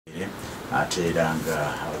wange ate era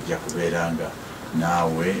nga ojja kubeera nga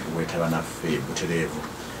naawe weetaba naffe butereevu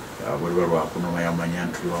bwe luba lwakunoma yamanya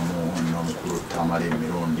ntuli wamu n'omukulu Tamale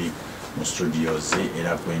Mirundi mu studios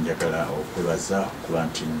era gwe njagala okwebaza kuba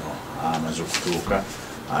nti nno amaze okutuuka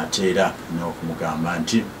ate era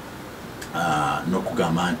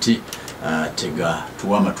n'okugamba nti tega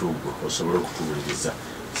tuwa amatugo osobola okutuwuliriza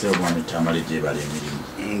sebo mwami Tamale gyebala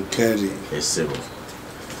emirimu kale esebo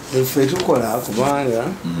ffe tukola kubanga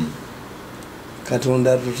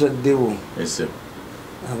Katonda tutaddewo esebo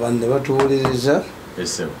abantu ne batuwuliriza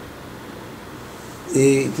esebo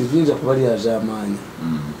tuziyinza kubalyaza amaanyi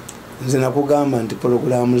nze nakugamba nti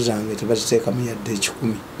pologulaamu zange tebaziteekamu yadde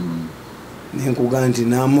 10 nenkugamba nti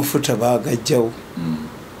n'amafuta baagajjawo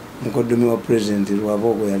mukoddomi wa pulezidenti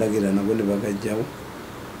Lwabogo yalagira nagwo ne bagajjawo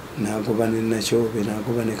nagoba ne Nakyobe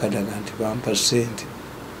nagoba ne Kadaga nti bampa ssente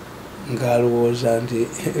ng'alowooza nti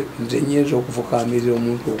nze nyinza okufukaamirira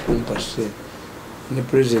omuntu okumpa ssente ne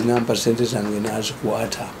pulezidenti nampa ssente zange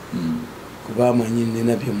n'azikwata kuba amanyi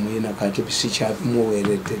nina bye muyina kati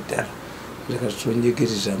bisikyabimuweeredde ddala nze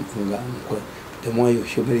kasitonjigiriza nga the more you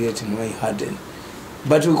humiliate more you harden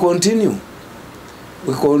but we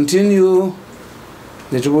continue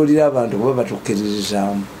netubuulira abantu kuba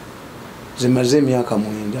batukkiririzaamu zimaze emyaka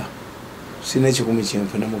 9 sina 10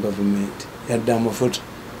 kyenfuna mu gavumenti yadde amafuta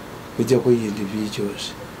bijja ku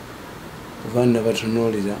individuals kuba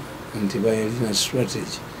nabatunuulira nti bayalina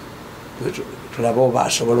strategy tulaba oba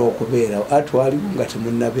asobola okubeerawo atwaliwo nga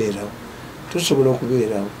temunnabeerawo tusobola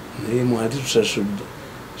okubeerawo naye mwati tusasudde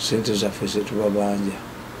sente zaffe zetubabanja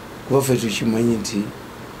kuba ffe tukimanyi nti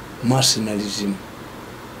mercenarism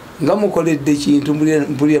nga mukoledde kintu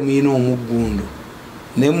mpulira muyina omuggundu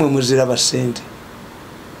naye mwe muziraba sente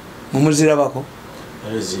mumuzirabako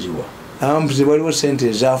waliwo sente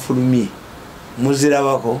ezafulumye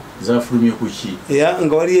muzirabako zafulumye kuki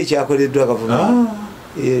nga waliyo ekyakoleddwa gavumenti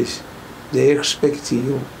yes they expect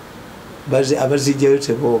you abazijjayo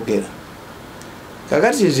teboogera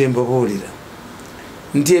kakati nze mbabuulira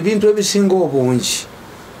nti ebintu ebisinga obungi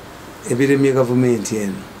ebiremye gavumenti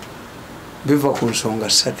eno biva ku nsonga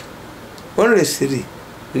 3 only 3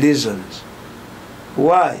 reasons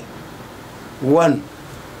why. 1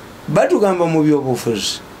 batugamba mu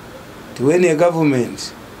byobufuzi ti when a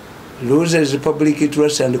government loses public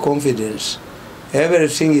trust and confidence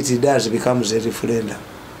everything it does becomes a referendum.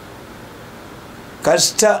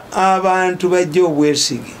 Kasita abantu bajja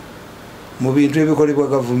obwesige mu bintu ebikolebwa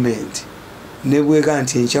gavumenti ne bwega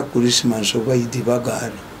nti enkya Christmas oba Eid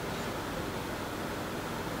bagaana.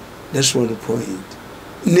 That's one point.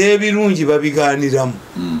 N'ebirungi babigaaniramu.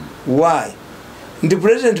 Why? Nti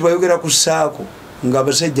president bayogera ku saako nga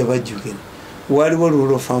abasajja bajjukira waliwo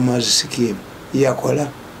rural farmers scheme yakola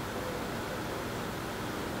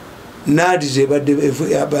naadi zebadde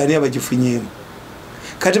abaani abagifunyeemu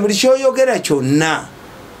kati buli kyoyogera kyonna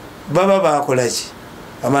baba bakolaki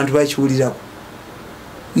abantu bakiwulirako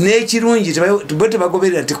n'ekirungi bo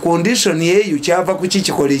tebagoberera nti condition yeeyo kyava ku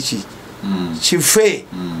kikikole ki kife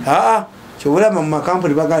kyobulama mu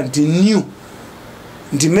makampuni bagaa nti new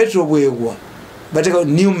nti metro bwegwa bateka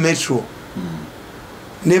new metro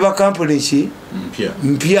ne bakampuni ki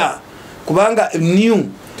mpya kubanga new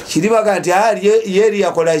kiri bagaa nti yeri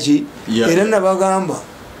yakola ki era nabagamba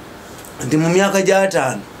nti mu myaka gya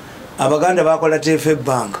 5 abaganda bakola TFF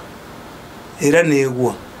bank era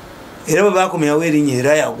neegwa era bwe bakomyawo erinnya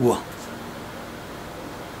era yagwa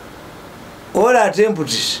all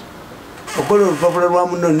attempts okola olupapula lwa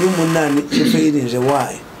muno ni munani kifeirinze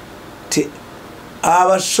waayi ti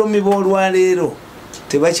abasomi b'olwaleero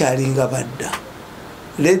tebakyalinga badda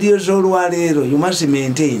radio z'olwaleero you must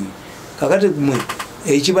maintain kakati kumwe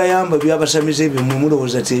ekibayamba byabasamize ebyo mwe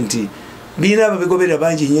mulowooza nti biina ababigoberera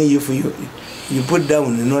bangi nnyo if you put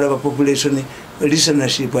down n'olaba population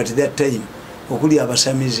listenership at that time okuli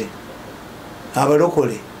abasamize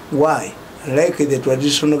abalokole. Why? Like the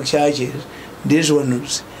traditional churches, these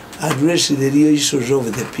ones address the real issues of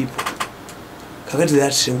the people. Kakati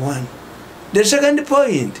that's the one. The second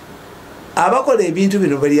point, abakola ebintu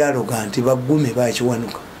bino bali arrogant bagume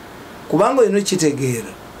bakiwanuka kubanga ino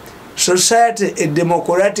kitegeera society, a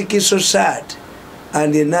democratic society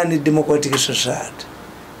and a non-democratic society.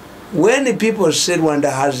 When the people say Rwanda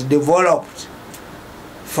has developed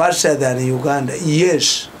faster than Uganda,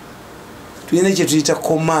 yes, tuyina kye tuyita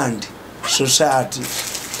command society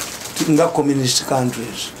nga communist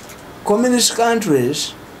countries. Communist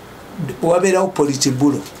countries wabeerawo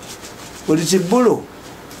politibulo. Politibulo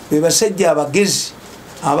be basajja abagezi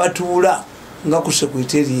abatuula nga ku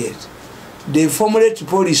secretariat. They formulate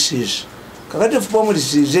policies. Kakati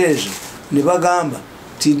policies ezo ne bagamba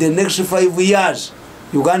ti the next 5 years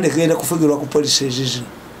Uganda egenda kufugirwa ku policies zino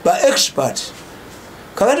ba experts.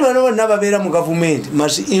 Kakati bano bonna babeera mu government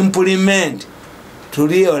must implement to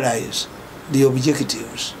realize the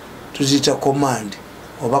objectives tuzita command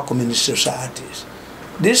oba communist societies.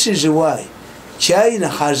 This is why China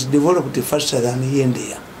has developed faster than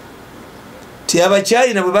India. Tiaba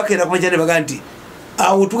China bwe bakera ku majane baga nti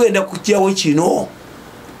awo tugenda kujjawo kino.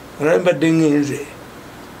 Olamba dengenze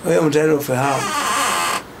oyo mutalo fahamu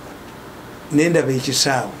nenda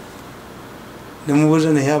bekisawo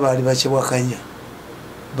nemubuuza naye abaali bakyewakanya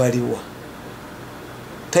baliwa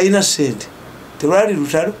talina sente tewali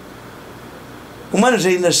lutalo omwana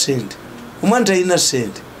talina sente omwana talina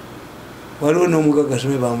sente waliwo n'omugagga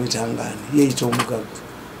some bamwitangani yeyita omugagga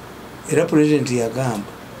era pulezidenti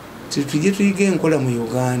yagamba titujje tuyiga enkola mu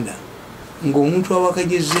Uganda ng'omuntu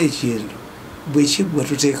awakanyizza ekintu bwe kiggwa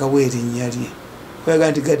tuteekawo erinnya lye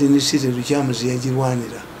kwaga nti Garden City lukyamuzi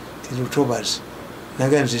yagirwanira tilutobazi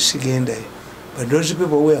naga nti sigendayo but those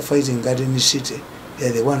people who are fighting Garden City they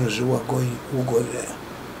are the ones who go there.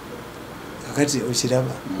 Kakati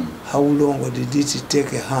okiraba how long did it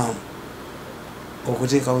take a harm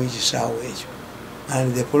okuteekawo ekisaawo ekyo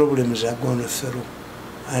and the problems are gone through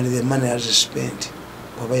and the money has spent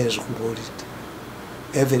baba yazikubuulidde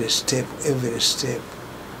every step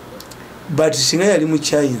but singa yali mu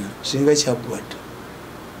China singa kyaggwadde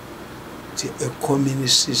ti a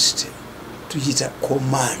communist system tugita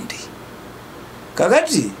command.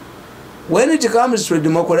 Kakati when it comes to a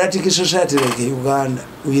democratic society like Uganda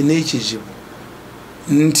uyina ekizibu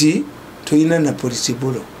nti tuyina na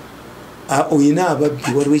politibulo uyina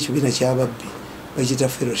ababbi waliwo ekibiina kyababbi bakita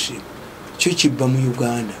fellowship kyo kibba mu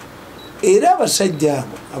Uganda era abasajja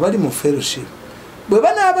abo abali mu fellowship bwe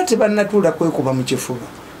banaaba tebannatuula kwekuba mu kifuba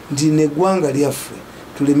nti neggwanga lyaffe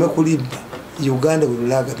tuleme kulibba Uganda will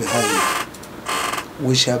lag behind.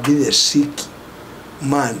 We shall be the sick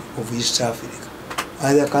man of East Africa.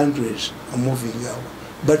 Other countries are moving out.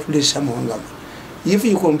 But if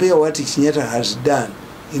you compare what Kenyatta has done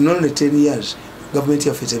in only 10 years, government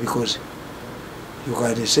of it, because you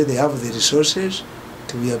can say they have the resources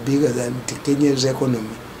to be bigger than Kenya's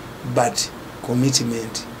economy, but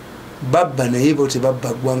commitment. Baba na able to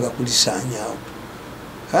baba gwanga kulisanya.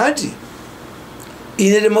 Hati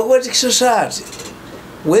in a democratic society,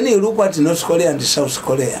 when you look at North Korea and South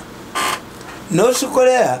Korea, North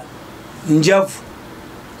Korea njavu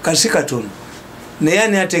kasikatono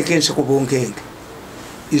neyani atekense ku bonkenge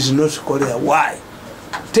is North Korea. Why?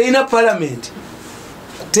 Teina parliament,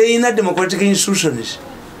 teina democratic institutions.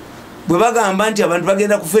 Bwe bagamba nti abantu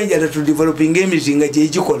bagenda kufenjala to developing emizinga gye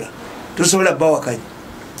gikola tosobola bawakanya.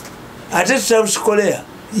 Ate South Korea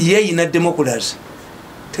ye ina democracy.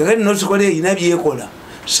 Tekati North Korea ina byekola.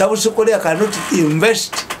 South Korea cannot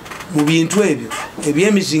invest mu bintu ebyo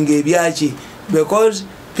ebyemizinga ebyaki because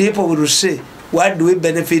people will say what do we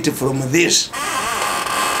benefit from this.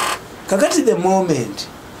 Kakati the moment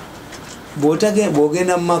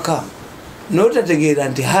bwogenda mu maka notategeera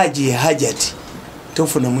nti haji ye hajati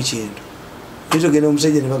tofuna mu kintu nitogenda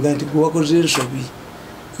omusajja ne bagamba nti gwe wakoze ensobi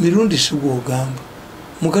mirundi si gwogamba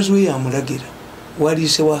mukazi we yamulagira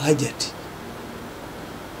waliise wa hajati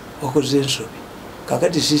wakoze ensobi.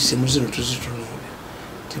 Kakati system zino tuzitunuulira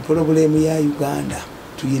ti problemu ya Uganda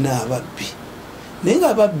tuyina ababbi naye nga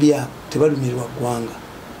ababbi abo tebalumirwa ggwanga.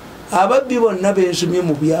 Ababbi bonna bensomye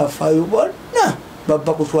mu byafaayo bonna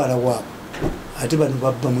babba kutwala waabo ate bano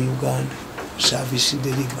babba mu Uganda service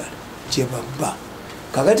delivery gye babba.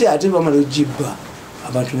 Kakati ate bamala ogibba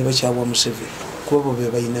abantu ne bakyabwa Museveni kuba bo be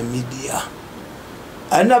balina media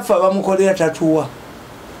anaffe abamukolera tatuwa.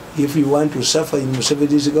 If you want to suffer in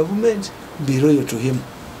Museveni's government, be loyal to him.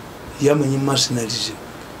 Yamanyi mercenarism.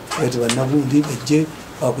 Kati bannabundi bajje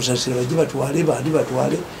bakusasira bajje batwale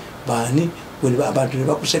bani abantu ne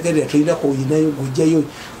bakusekerera tulina kuyinayo gujjayo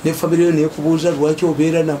ne family yo nekubuuza lwaki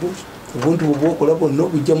obeera nabo obuntu bwokola bonna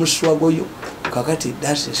obujja mu swaggoyo. Kakati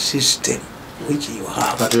that's a system which you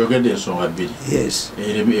have. Kati yogedde ensonga bbiri. Yes.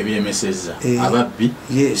 Ebyemesezza ababbi.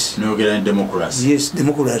 Yes. N'oyogera ne democracy. Yes,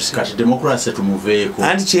 democracy. Kati democracy tumuveeko.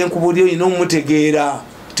 Anti kyenkubulyo olina omutegeera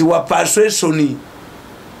ti wa persuasion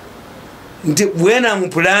nti when I'm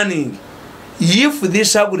planning if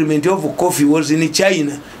this agreement of coffee was in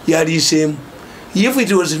China yaliisemu, if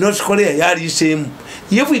it was North Korea yaliisemu,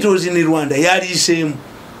 if it was in Rwanda yaliisemu.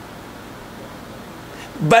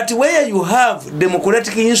 But where you have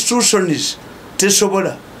democratic institutions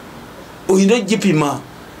tesobola oyina ogipima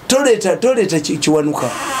toleeta kiwanuka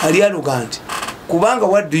ali aluga nti kubanga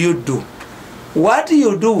what do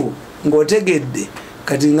you do ng'otegedde.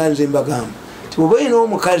 Kati nga nze mbagamba ti bw'oba oyina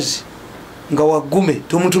omukazi nga waggume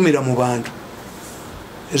tomutumira mu bantu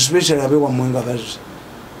especially abe wammwe nga bazze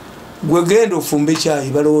gwe genda ofumbe chai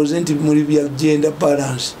balowooze nti muli bya gender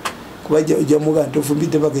balance kuba ojja muga nti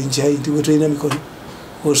ofumbidde baga enchai nti gwe tolina mikono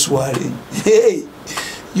oswale. Hey,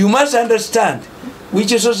 you must understand which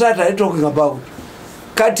society are you talking about.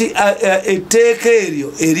 Kati etteeka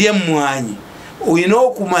eryo ery'emmwanyi olina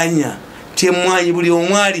okumanya ti emmwanyi buli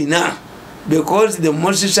omu alina, because the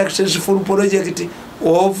most successful project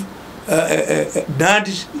of that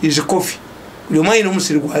is coffee. Buli omu alina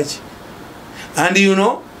omusiri gwaki, and you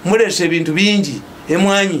know mulese ebintu bingi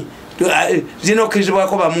emmwanyi zina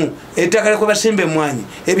okkirizibwako bamu ettaka leko basimba emmwanyi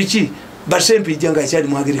ebiki basempijja nga kyali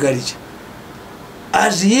mu agriculture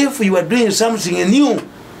as if you are doing something new,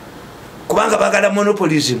 kubanga bagala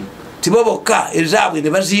monopolism tibo bokka ezaabwe ne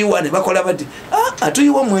baziyiwa ne bakola bati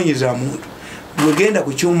atuyiwa emmwanyi za muntu. Bwegenda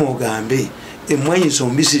ku kyuma ogambe emmwanyi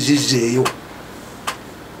zombisi zizzeeyo,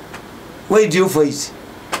 why do you fight?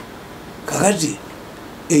 Kakati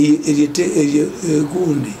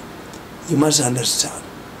gundi, you must understand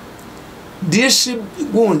this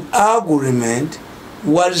good agreement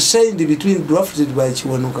was signed between, drafted by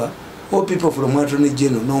Chiwanuka or people from Attorney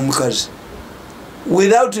General no mukazi,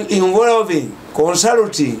 without involving,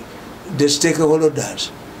 consulting the stakeholders.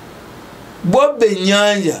 Bob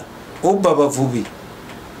Nyanja oba bavubi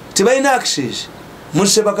tebalina access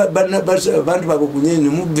muse bantu bakukunyeni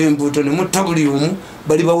mubimbuto ne mutabuliyumu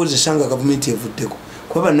bali bawozesa nga gavumenti evuddeko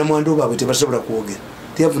kuba bannamwandu baabwe tebasobola kwogera,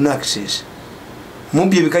 they have no access.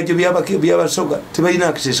 Mubbi ebikajjo byabasoga tebalina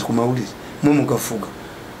access ku mawulire, mugafuga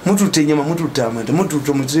mututte enyama mututte amata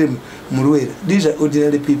mututte omuzire mulwera. These are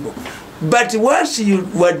ordinary people, but once you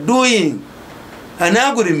were doing an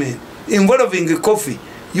agreement involving coffee,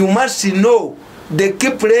 you must know the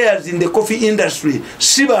key players in the coffee industry.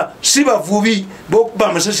 Siba vubi bokuba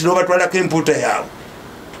amasasi n'obatwalako empuuta yaabwe,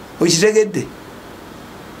 okitegedde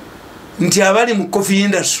nti abali mu coffee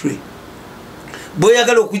industry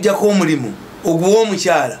bw'oyagala okuggyako omulimu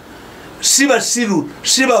ogw'omukyala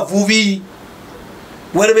siba vubi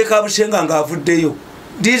walebeka busenga ng'avuddeyo.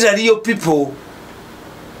 These are real people.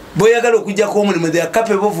 Bw'oyagala okuggyako omulimu, they are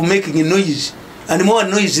capable of making noise and more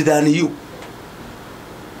noise than you.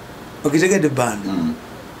 Okitegedde bando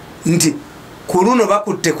nti ku luno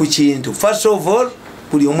bakutte ku kintu. First of all,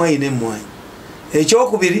 buli omu alina emmwanyi.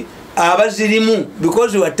 Ekyokubiri, abazirimu,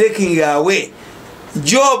 because you are taking away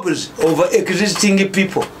jobs of existing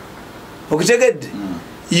people. Okitegedde?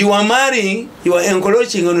 You are marrying, you are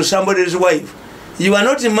encroaching on somebody's wife. You are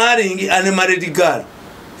not marrying an unmarried girl,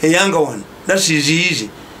 a younger one. That is easy.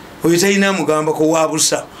 Oyitaina mugamba ko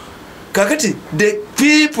wabusa. Kakati, the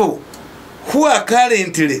people who are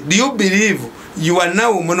currently, do you believe you are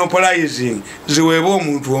now monopolizing ziwebo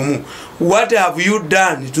omuntu omu? What have you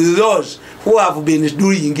done to those who have been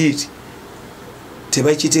doing it?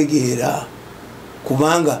 Tebakitegeera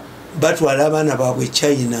kubanga batwala abaana baabwe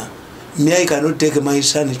China. Me, I cannot take my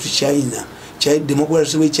son to China.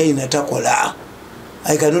 Democracy we China takola.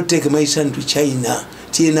 I cannot take my son to China.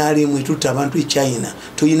 Tina ali mwituta abantu China.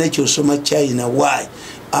 Tuyina kyosoma China. Why?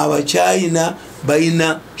 Our China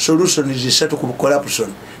baina solution is set to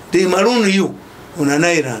corruption. They maroon you on an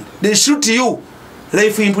island. They shoot you.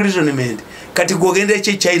 Life imprisonment. Kati gogende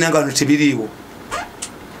China ngano tibiriwo.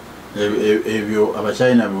 Ebyo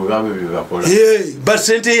abachina bigabe bibakola.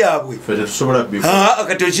 Basente yabwe. Fete tusobola bikola.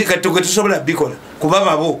 Kati tusobola bikola.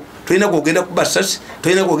 Kubaba bo tulina kugenda ku basasi,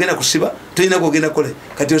 tulina kugenda kusiba, tulina kugenda kole.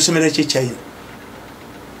 Kati osemera China.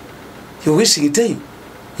 You're wasting time.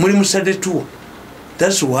 Muri musade tuwa.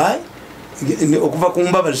 That's why okuva ku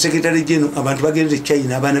mbaba secretary general abantu bagende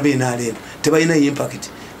China abana b'enaalema tebalina impact.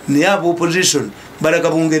 Naye abo opposition balaga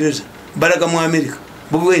Bungereza, balaga mu America,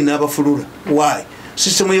 bwe n'abafulula. Why?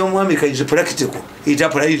 System y'omu America is practical. It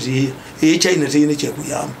applies here. China teyina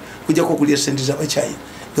kyekuyamba. Kujjako okulya sente z'Abachina.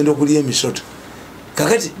 Genda okulya emisota.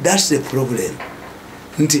 Kakati, that's the problem.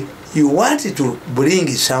 Nti, you want to bring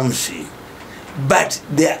something, but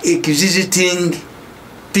they are existing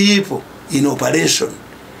people in operation.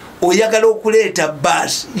 Oyagala okuleeta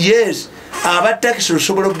bus. Yes, abatakisi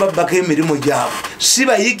osobola obbako emirimu gyabwe. Si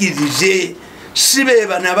bayigirize. Si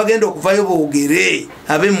beba n'abagenda okuvayo boogere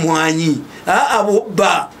ab'emmwanyi.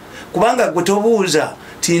 Abobba. Kubanga gwe tobuuza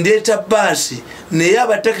tindeeta baasi naye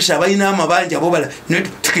abatakisi abalina amabanja bobala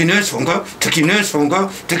tukina ensonga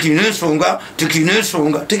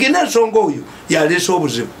oyo yaleesa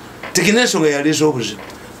obuzibu. Tukina ensonga yaleesa obuzibu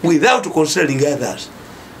without considering others.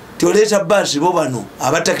 Toleeta baasi bo bano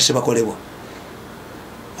abatakisi bakolebwa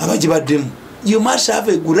abagibaddemu. You must have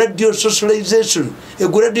a gradual socialization, a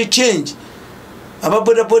gradual change.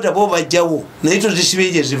 Ababodaboda bo bajjawo naye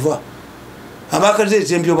tozisibe gye ziva. Abakazi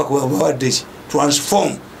ezempyo bawadde ki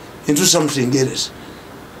transform into something else.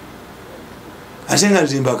 ate nga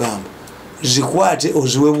zimbagamba zikwate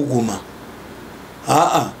oziwe buguma.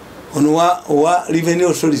 Ono wa Revenue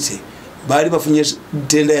Authority bali bafunye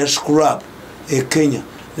tenda ya scrap e Kenya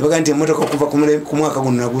nebaga nti emotoka kuva ku mwaka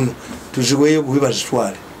guno na guno tuziweyo bubi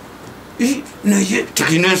bazitwale. Naye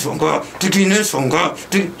tukine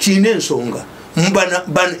ensonga mbana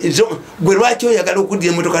gwe lwaki oyagala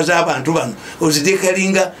okudya emotoka z'abantu bano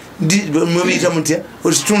ozitekalinga mubiyita mutya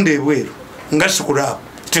ozitunde ebweru nga scrap.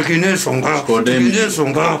 Tukine ensonga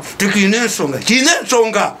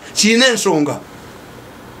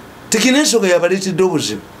tekine ensonga yabaletedde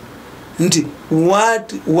obuzibu nti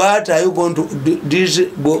what are you going to do? This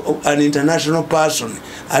an international person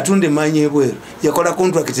atunde manyi ebweru yakola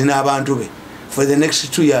contract n'abantu be for the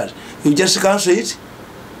next 2 years, you just cancel it.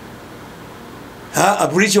 A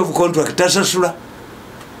breach of contract tasasula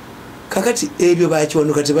kakati ebyo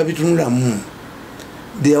bakiwanuka tebabitunulamu.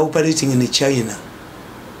 They are operating in China.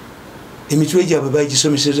 Emitwe gyabwe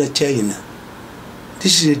bagisomeseza China.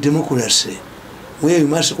 This is a democracy where you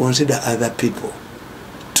must consider other people.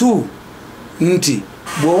 2, nti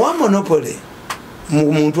bwowa monopoly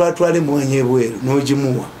muntu atwale mwanya ebweru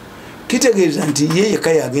n'ogimuwa kitegeeza nti yeye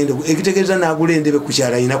kaya agende ekitegeeza n'agula endebe ku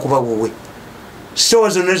kyala ayina kuba wowe. Sitowa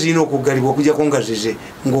zonna zirina okuggalibwa okujjako nga zize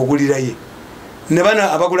ng'ogulira ye. Ne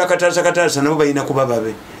bana abagula kataasa nabo balina kuba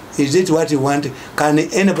babe. Is it what you want? Can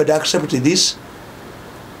anybody accept this?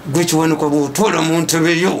 Gwe kiwanuka bw'otwala mu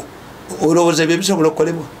ntebe yo olowooza ebyo bisobola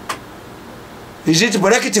okukolebwa? Is it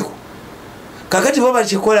practical? Kakati bo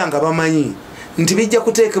bakikola nga bamanyi nti bijja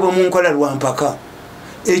kuteekebwa mu nkola lwampaka.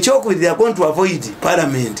 Ekyokubiri, they are going to avoid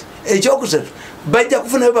parliament. Ekyokusatu, bajja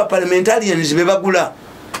kufuna ba parliamentarians be bagula.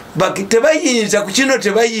 Tebayinza ku kino,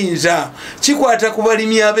 tebayinza kikwata ku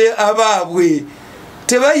balimi abaabwe,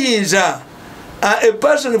 tebayinza. A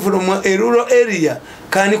person from a rural area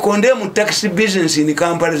can condemn taxi business in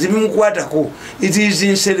Kampala. It is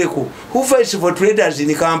in Sereko. Who fights for traders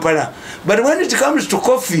in Kampala? But when it comes to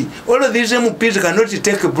coffee, all of these MPs cannot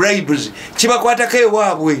take bribes. Chibakwata ke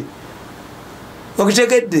wabwe.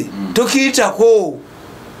 Okitegedde tokiitako.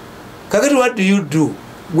 Kakati what do you do?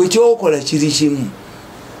 Wechokola kiri kimu.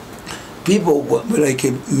 People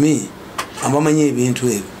like me abamanyi ebintu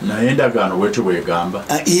ebyo naye endagaano wetu bwegamba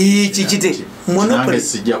kikite monopoly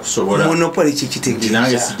sijja kusobola monopoly kikitegeeza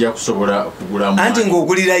nange sijja kusobola kugula mu anti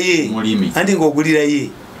ng'ogulira ye mulimi anti ng'ogulira ye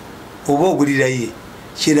oba ogulira ye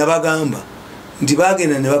kina bagamba nti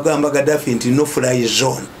bagenda ne bagamba Gaddafi nti no fly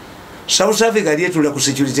zone. South Africa lyetula ku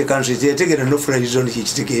Security Council yetegera no fly zone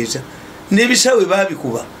kikitegeeza n'ebisawe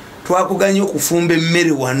babikuba twakuganya okufumba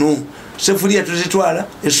emmere wano sefulia tuzitwala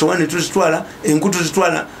esowani tuzitwala enku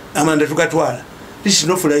tuzitwala amanda tukatwala. This is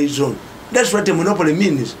no fly zone. That's what a monopoly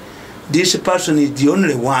means. This person is the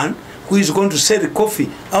only one who is going to sell coffee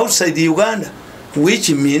outside Uganda, which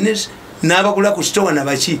means nabagula ku store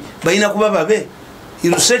nabachi bayina kuba babe.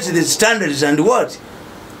 You set the standards and what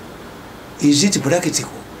is it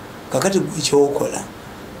practical? Kakati ekyokola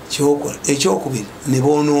ekyokubiri ne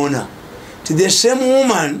bonoona to the same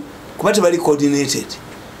woman kuba tebali coordinated.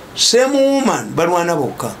 Same woman balwana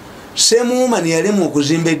bokka. Same woman yalemu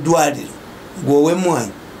okuzimba eddwaliro gwowe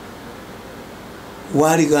mwanyi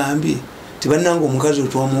wali gambye tibannanga omukazi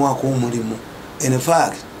otwamuwaako omulimu. In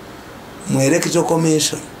fact mu electoral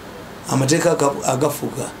commission amateeka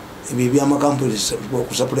agafuga ebyo ebyamakampuni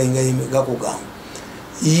okusapulayinga gakugamba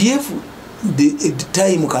if the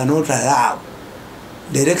time cannot allow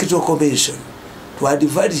the electoral commission to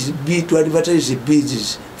advertise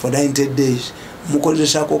bids for 90 days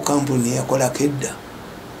mukozesako kampuni yakolako edda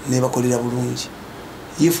nebakolera bulungi.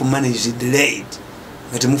 If money is delayed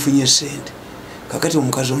nga temufunye sente kakati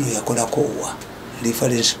omukazi ono yakolako wa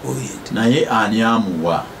reference point naye ani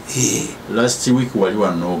amuwa. Last week wali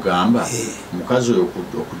wano ogamba mukazi oyo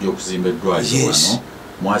okujja okuzimba eddwaliro wano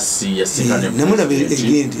mwasi yasikane namulabe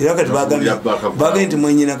egendi era kati bagambye nti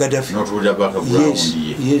mwenyina Gaddafi n'otuwulira background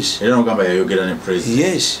ye era n'ogamba yayogera ne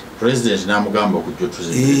president n'amugamba okujja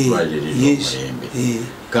otuzimba eddwaliro eryomulembe.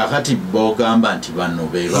 Kakati bogamba nti bano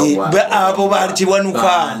abo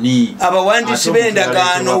bakiwanuka abawandiisi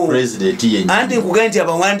b'endagaano anti nkugambye nti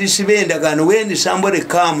abawandiisi b'endagaano when somebody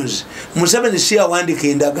comes Museveni si awandika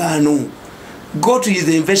endagaano. Go to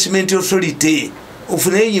the investment authority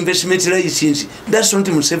ofune investment license. That's not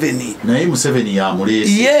Museveni. Naye Museveni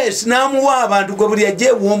yamuleese. Yes, namuwa abantu gwe buli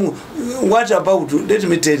ajje womu. What about, let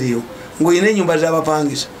me tell you, ng'oyina ennyumba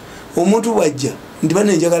z'abapangisa omuntu wajja nti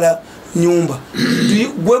bano njagala nyumba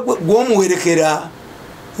gwomuwerekera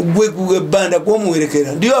gwe banda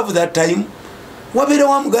gwomuwerekera. Do you have that time? Wabera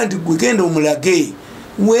wamuga nti gwe genda omulage.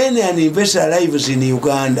 When an investor arrives in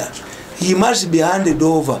Uganda, he must be handed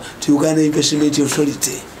over to Uganda Investment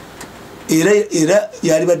Authority. era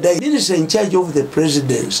yali badde minister in charge of the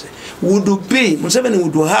presidency would be Museveni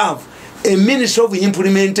would have a minister of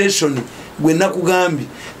implementation gwe nakugambye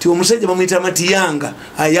ti omusajja bamuyita Matiyanga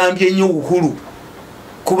ayambye ennyo obukulu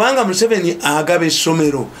kubanga Museveni agaba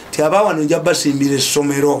essomero ti abawano nja basimbira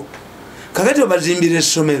essomero kakati bazimbira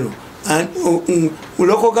essomero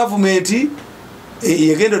local government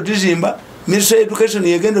yegenda odizimba minister of education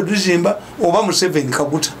yegenda odizimba oba Museveni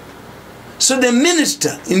kaguta. So the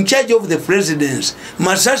minister in charge of the presidency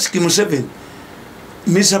must ask Museveni,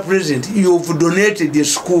 Mr. President, you have donated the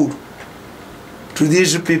school to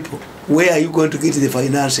these people. Where are you going to get the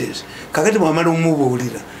finances? Kakati mwamala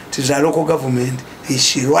umubulira. It is a local government.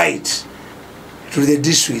 She writes to the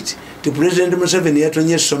district. The President Museveni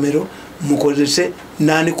yatonye somero mukozese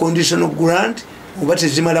non-conditional grant oba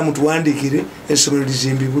tezimala mutuwandikire essomero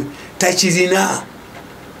lizimbibwe. Takirina.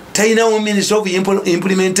 Taina wa minister of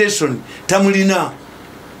implementation tamulina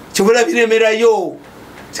chobola biremerayo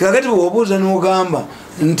sikakati bobuza n'ogamba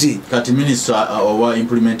nti kati minister of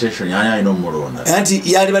implementation yani ayino mulonda anti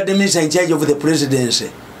yali badde minister in charge of the presidency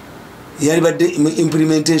yali badde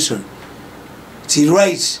implementation ti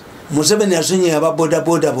right Museveni asonye aba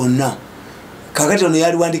boda bonna kakati ono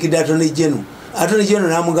yali wandikidde atone general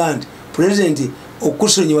namugamba president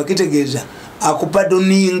okusonye wakitegeeza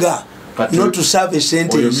akupadoninga not to serve a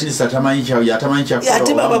sentence. Tebababulira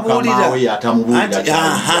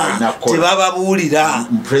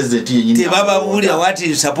what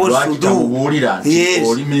is supposed to do.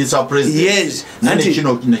 Yes.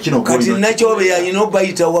 Kati nachobe ya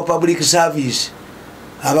bayita wa public service.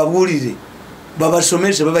 Ababulire.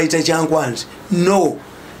 Babasomese babayita kyankwanzi. No.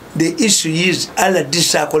 The issue is ala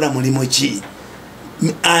disakola mulimo ki.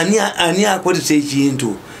 Ani akolesa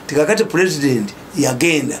ekintu. Tikakati president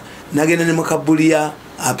yagenda. Nagenda ne mukabulia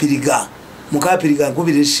apiriga mukapiriga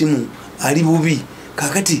nkubira esimu ali bubi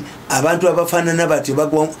kakati abantu abafanana bati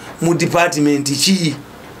bagwa mu department ki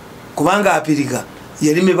kubanga apiriga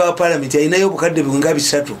yali me ba parliament ayinayo bukadde bwinga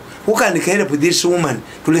bisatu ukandika help this woman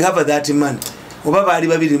to have that man obaba ali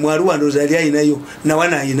babiri mwaruwa ndoza ali ayinayo na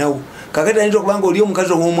wana ayinawo kakati anito kubanga oli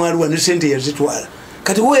omukazi w'omwaruwa ne sente yazitwala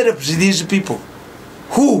kati who helps these people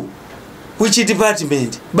who which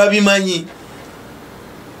department babimanyi.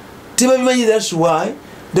 That's why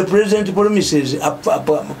the president promises are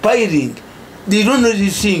piling. They don't know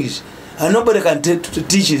these things, and nobody can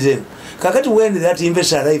teach them. Kakati when that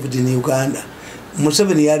investor arrived in Uganda,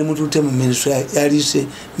 Museveni yali mutute mu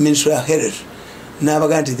ministry of health.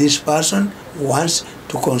 Nabaganti this person wants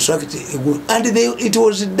to construct a good, and it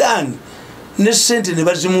was done. Nesente ne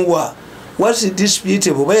bazimuwa. What's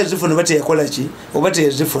disputable? Baya zifuna bate yakola ki? Obate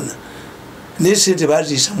yazifuna. Nesente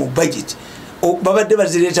bazisa mu budget. Babadde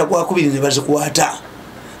bazireta kwa kubiri ne bazikwata.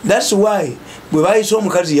 That's why bwe bayise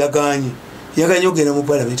omukazi yaganye ogenda mu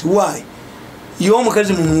parliament. Why? Yo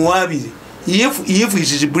omukazi mu muwabire if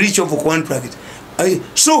it is a breach of contract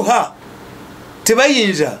so her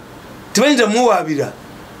tebayinza muwabira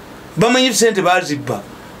bamanyi sente bazibba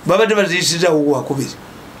babadde baziyisiza wa kubiri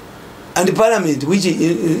and parliament which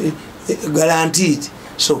guaranteed.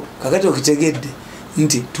 So kakati okitegedde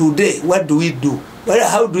nti today what do we do?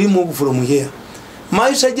 How do we move from here?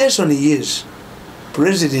 My suggestion is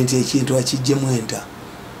president ekintu akijjemu enta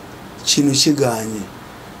kino kiganye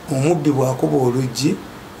omubbi bwakuba oluggi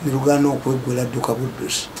nirugana okweggula dduka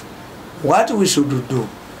buddusi. What we should do,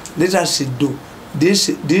 let us do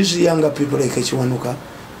these younger people like Kiwanuka,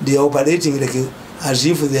 they are operating like as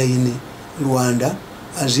if they are in Rwanda,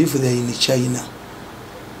 as if they are in China.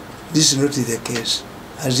 This is not the case.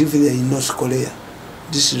 As if they are in North Korea.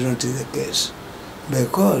 This is not the case.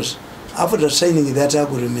 Because after signing that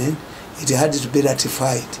agreement, it had to be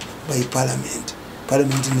ratified by Parliament.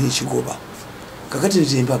 Parliament in Ichigoba. Kakati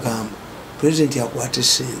nzimba kamba, President yakwata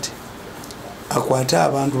sente. Akwata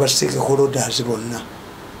abantu basiteke holders bonna.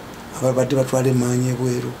 Ababadde batwale manye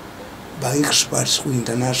bweru. Ba experts ku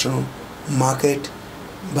international market.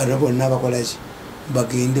 Bano bonna bakolaki.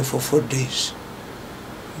 Bagende for 4 days.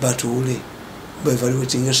 Batuule. By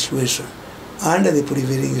evaluating a situation. Under the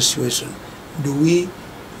prevailing situation, do we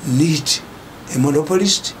need a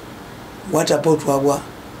monopolist? What about Wawa?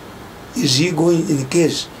 Is he going, in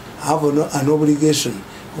case, have an obligation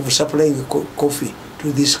of supplying coffee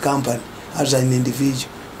to this company as an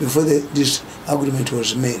individual before this agreement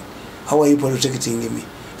was made? How are you protecting me?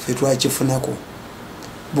 Fetwa chifunako.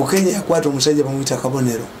 Bukenya yakwata omusajja bamwita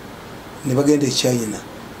Kabonero. Ne bagenda e China.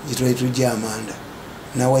 Jitwa tujja amanda.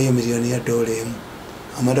 Nawayo miliyoni ya dola emu.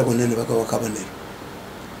 Amanda gonna ne bagawa Kabonero.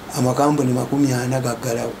 Amakampuni 40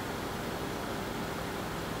 gaggalawo.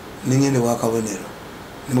 Ningende wa Kabonero.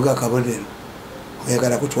 Nimuga Kabonero.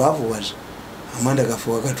 Oyagala kutwavuwaza. Amanda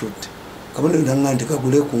gafuwa gatutte. kabonero nanga nti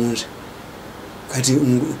kagule kunze kati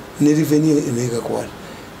ne revenue enekakwata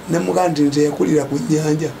nemugandi nti yakulira ku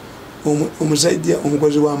nnyanja omusajja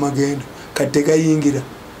omukozi w'amagendo kati tegayingira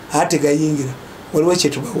ate gayingira waliwo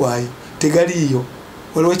kyetubawaayo tegaliiyo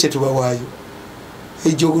waliwo kyetubawaayo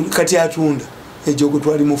ejogo kati atunda ejogo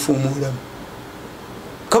twali mufuumuulamu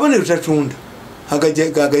kabonero tatunda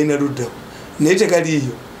agayina luddawo naye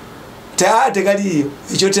tegaliiyo tegaliiyo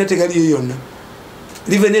ekyo tegaliiyo yonna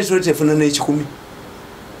liveneso tefuna n'ekikumi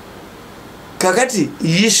kakati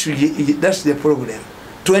issue that's the problem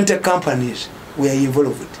 20 companies were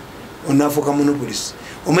involved on Africa monopolies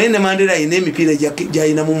omanyi ne Mandela ayina emipiira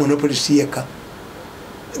gyayinamu monopolist yekka.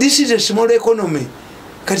 This is a small economy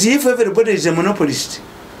kati if everybody is a monopolist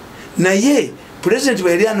naye president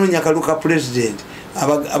bwe yali anoonya akalulu ka president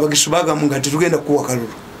abagisu bagamu nga tetugenda kuwa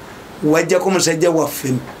kalulu wajjako omusajja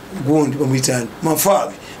waffe gundi bamuyitani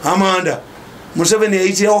Mafaabi Amanda Museveni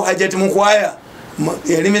yayitirawo Hajati Mukwaya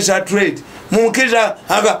yali Mr. Trade mumukkiriza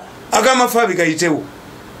aga Mafaabi gayitewo.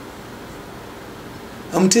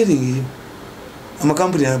 I'm telling you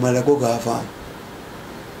amakampuni amalako gavaamu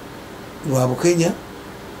lwa Bukenya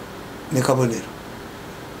ne Kabonero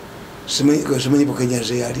simanyi Bukenya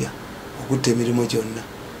ze yalya okutta emirimu gyonna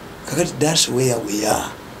kakati that's where we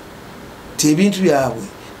are. Ebintu byabwe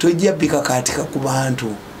tojja bikakaatika ku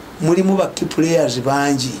bantu mulimu ba key players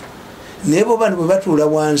bangi nebo bano bwe batuula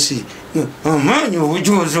wansi amanyi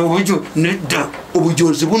obujozi nedda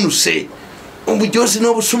obujozi bunuse obujozi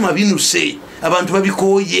n'obusuma binuse abantu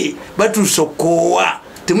babikooye batusokoowa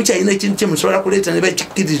temukyalina ekintu kyemusobola kuleeta ne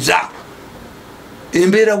bakikkiriza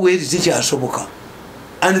embeera bweri tikyasoboka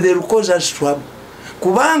and they will cause us trouble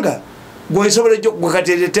kubanga gwesobola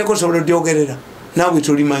gwekateeteeko osobola odyogerera naawe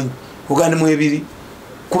tulimanyi Uganda mu ebiri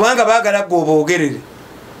kubanga baagala gwobogerere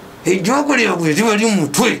ejjokulya bwe tibali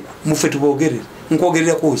mutwe muffe tubogerere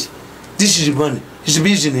nkwogerera kuki this is money is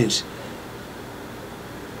business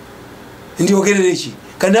ndyogerera eki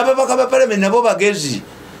kandi ababaka ba parliament nabo bagezi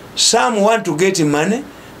some want to get money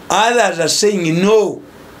others are saying no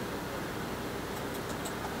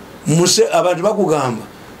abantu bakugamba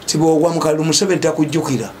tibogwa mukalu Museveni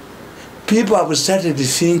takujjukira. People have started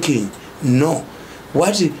thinking no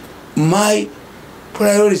what my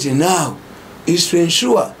priority now is to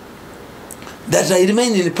ensure that I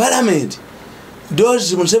remain in parliament.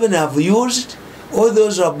 Those Museveni have used, all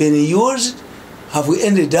those who have been used have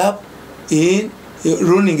ended up in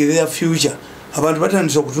ruining their future. Abantu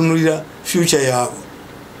batandise okutunulira future yaabwe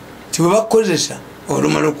tibebakukozesa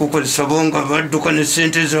olumala okukozesa bonga badduka ne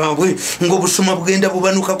sente zaabwe ng'obusuma bugenda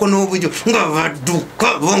bubanukako n'obujo nga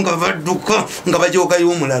badduka bonga badduka nga bajoogayo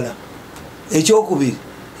omulala. Ekyokubiri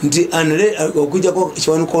nti okujjako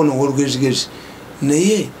kiwanuka ono olugezigezi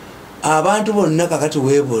naye abantu bonna kakati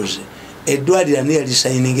weebuuze eddwaliro ne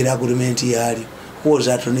yalisayiningira agreementi yaalyo was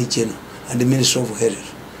Attorney General and the Minister of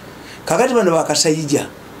Health. Kakati bano bakasayija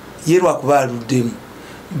ye lwakuba aluddemu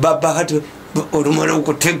baba kati olumala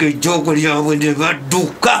okutega ejjoogo lyabwe ne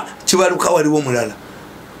badduka kibaluka waliwo omulala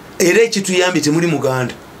era ekituyambye temuli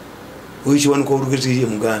Muganda oyo kiwanuka olugezigezi ye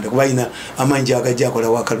Muganda kuba alina amanyi agajja akola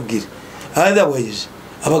wakalugire otherwise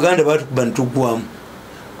Abaganda batukuba ntugwamu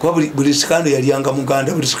kuba buli sikando yalyanga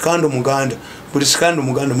Muganda buli sikando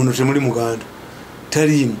Muganda muno temuli Muganda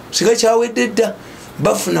taliimu siga kyawedde dda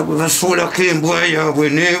bafuna bwe basuulako embwa yaabwe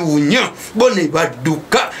neewunya bo ne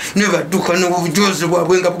badduka n'obujozi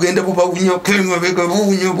bwabwe nga bugenda bubawunyako emabega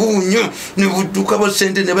buwunya ne budduka bo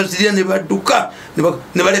sente ne bazirya ne badduka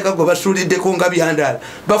ne baleka gwe basuuliddeko nga byandaala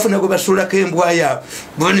bafuna gwe basuulako embwa yaabwe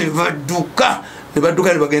bo ne badduka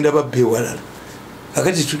ne bagenda babba ewalala.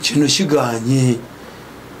 Kakati kino kiganye.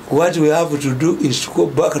 What we have to do is to go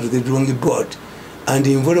back to the drawing board and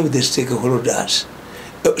involve the stakeholders.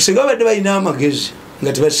 Singa badde balina amagezi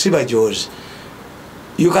nga tebasiba jozi.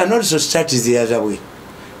 You can also start the other way.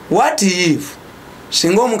 What if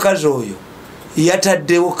singa omukazi oyo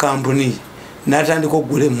yataddewo kampuni n'atandika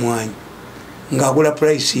okugula emmwanyi ng'agula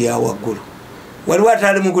price ya waggulu waliwo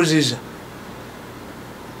atali muguziza?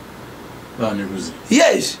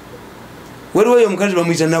 Yes. Waliwo oyo omukazi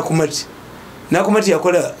bamuyita Nakumati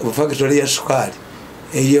yakola factory ya sukali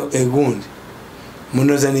eyo egundi mu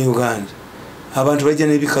Northern Uganda abantu bajja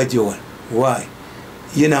n'ebikajjo why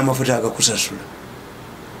ye n'amafuta agakusasula.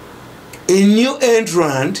 A new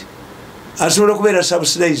entrant asobola okubeera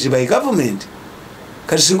subsidized by government.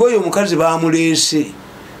 Kati singa oyo omukazi bamuleese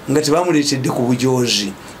nga tebamuleetedde ku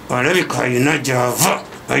bujozi alabika alina gy'ava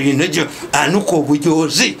anuka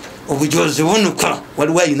obujozi bunuka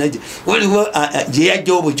waliwo ayina waliwo gye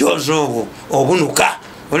yajja obujozi obwo obunuka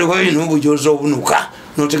waliwo ayina obujozi obunuka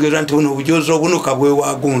n'otegeera nti buno obujozi obunuka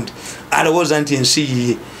bwewagundi alowooza nti ensi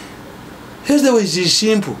yiye Here's the way it is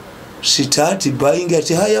simple. Start buying at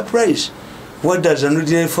a higher price. What does an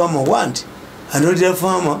ordinary farmer want? An ordinary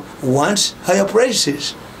farmer wants higher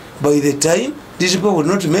prices. By the time, these people would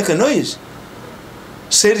not make a noise.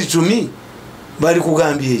 Say it to me. Bali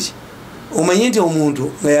kugambye eki. Omanyi nti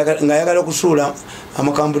omuntu ng'ayagala kusuula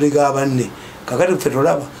amakambuni g'abanne. Kakati ffe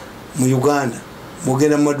tolaba mu Uganda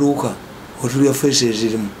mugenda mu maduuka otulya feesi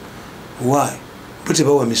ezirimu. Why? Bo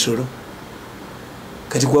tebawa misolo.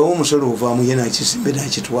 Kati gwawo omusolo ovaamu ye nakisimbe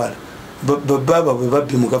nakitwala. Baba bwe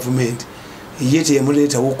babbi mu gavumenti ye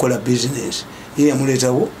teyamuleetawo okukola bizinesi. Ye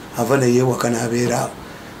yamuleetawo ava nayeewaka n'abeeraawo.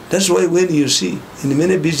 That's why when you see in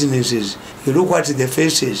many businesses, you look at the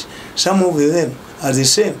faces, some of them are the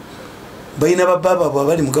same. Baina bababa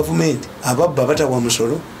babali mu government, ababba batawa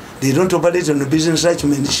musolo. They don't operate on the business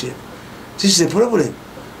acumenship. This is the problem.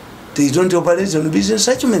 They don't operate on the business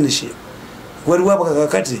acumenship. Waliwo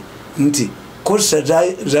kakati nti kosa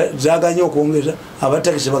zaganya okuongeza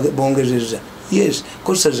abatakisi bongezeza. Yes,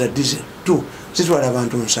 kosa za diesel too. Zitwala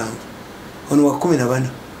abantu 7. Ono wa 14.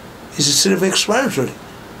 It's self-explanatory.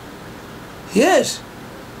 Yes,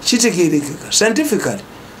 kitegeerekeka scientifically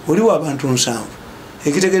oliwo abantu 7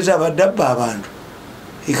 ekitegeeza abadde abantu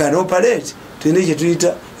he can operate tene kye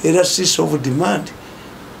tuyita elasticity of demand.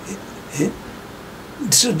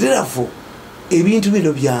 So therefore ebintu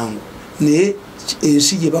bino byangu naye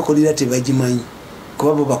ensi gye bakolera tebagimanyi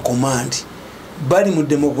kuba bo bacommand bali mu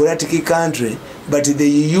democratic country but they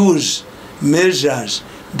use measures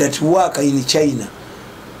that work in China,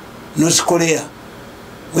 North Korea,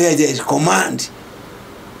 where there is command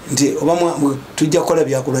nti oba tujja kukola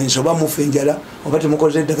byakulwanyisa oba mufe enjala oba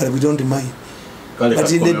temukoze eddagala, we don't mind.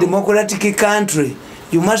 But in the democratic country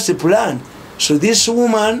you must plan. So this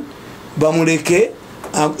woman bamuleke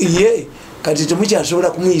ye kati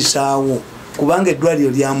temukyasobola kumuyisaawo kubanga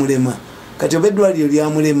eddwaliro lyamulema. Kati oba eddwaliro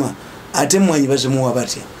lyamulema ate mwanyi bazimuwa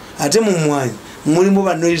batya? Ate mu mwanyi mulimu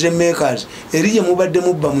ba noise makers eri gye mubadde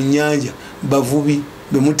mubba mu nnyanja bavubi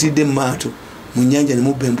bemutidde mu maato mu nnyanja ne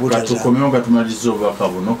mubba empuuta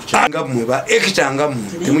zaabwe ba ekitangamu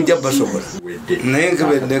temujja basobola. Naye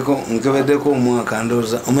nkebeddeko omwaka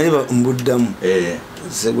ndowooza omanyi mbuddamu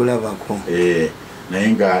segulabako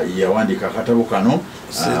naye nga yawandika akatabo kano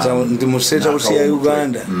nti mu State House ya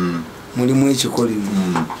Uganda mulimu ekikolimo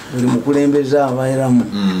buli mukulembeze abaeramu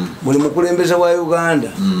buli mukulembeze wa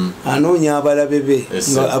Uganda anoonya abalabe be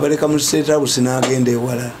nga abaleka mu State House n'agenda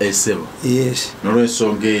ewala. Yes,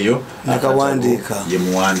 n'olwensonga eyo nakawandiika ye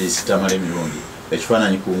muwandiisi Tamale Mirundi.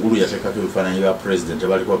 Ekifaananyi ku ngulu yateekako ebifaananyi bya pulezidenti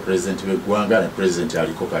abaliko pulezidenti b'eggwanga ne pulezidenti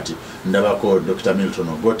aliko kati. Ndabako Dr. Milton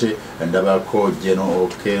Obote, ndabako General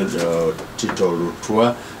Tito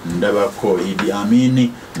Lutwa, ndabako Idi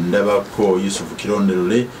Amin, ndabako Yusuf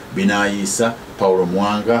Kirondelule, Binayisa, Paulo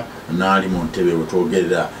Mwanga, n'ali mu ntebe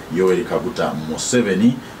wetwogerera Yoweri Kaguta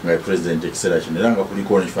Museveni nga pulezidenti ekiseera kino era nga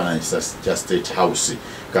kuliko n'ekifaananyi kya State House.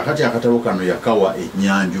 Kakati akatabo kano yakawa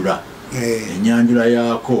ennyanjula. Enyanjula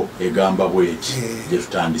yaako egamba bweti gye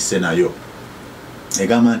tutandise nayo.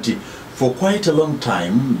 Egamba nti for quite a long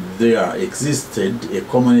time there existed a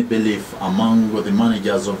common belief among the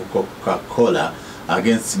managers of Coca-Cola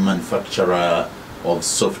against manufacturer of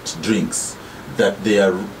soft drinks that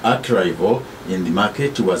their arch-rival in the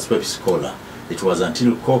market was Pepsi-Cola. It was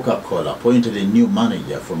until Coca-Cola appointed a new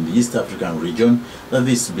manager from the East African region that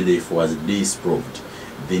this belief was disproved.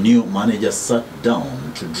 The new manager sat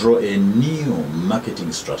down to draw a new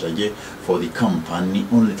marketing strategy for the company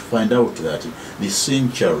only to find out that the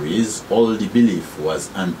centuries-old belief was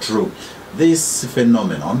untrue. This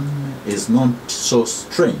phenomenon is not so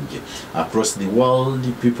strange. Across the world,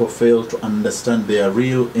 people fail to understand their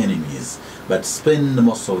real enemies, but spend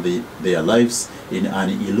most of their lives in an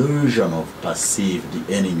illusion of perceived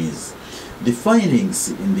enemies. The findings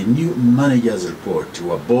in the new manager's report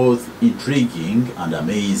were both intriguing and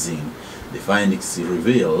amazing. The findings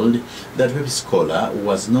revealed that Pepsi-Cola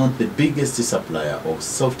was not the biggest supplier of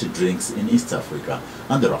soft drinks in East Africa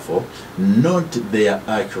and therefore not their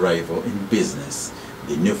arch-rival in business.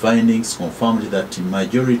 The new findings confirmed that the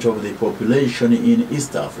majority of the population in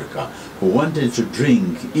East Africa who wanted to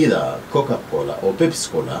drink either Coca-Cola or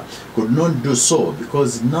Pepsi-Cola could not do so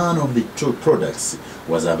because none of the two products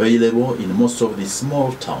was available in most of the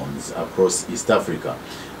small towns across East Africa.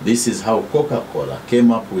 This is how Coca-Cola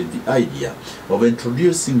came up with the idea of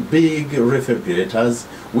introducing big refrigerators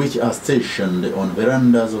which are stationed on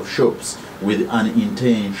verandas of shops with an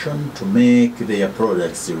intention to make their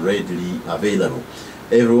products readily available.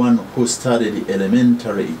 Everyone who studied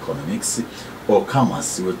elementary economics or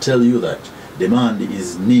commerce will tell you that demand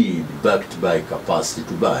is need backed by capacity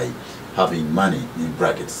to buy. having money in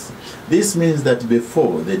brackets. This means that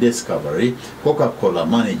before the discovery, Coca-Cola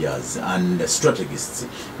managers and strategists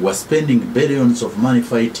were spending billions of money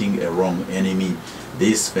fighting a wrong enemy.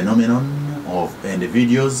 This phenomenon of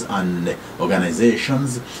individuals and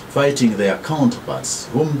organizations fighting their counterparts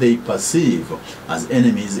whom they perceive as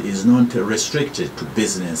enemies is not restricted to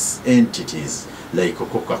business entities like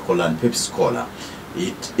Coca-Cola and Pepsi-Cola.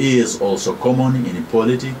 It is also common in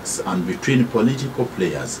politics and between political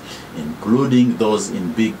players, including those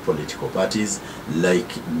in big political parties like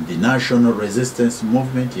the National Resistance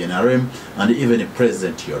Movement, NRM, and even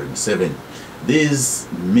President Yoweri Museveni. These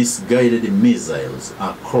misguided missiles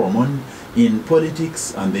are common in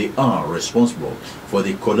politics, and they are responsible for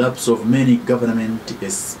the collapse of many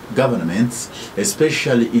governments,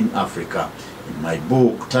 especially in Africa. In my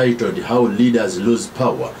book titled How Leaders Lose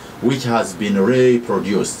Power, which has been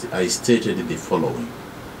reproduced, I stated the following.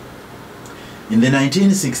 In the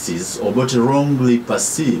 1960s, Obote wrongly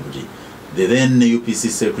perceived the then UPC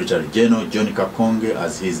Secretary General John Kakonge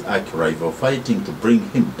as his arch-rival, fighting to bring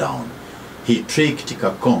him down. He tricked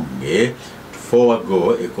Kakonge to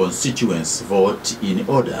forego a constituents vote in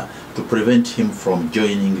order to prevent him from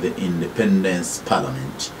joining the Independence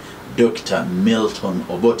Parliament. Dr. Milton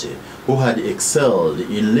Obote, who had excelled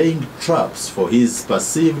in laying traps for his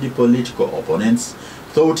perceived political opponents,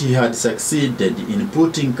 thought he had succeeded in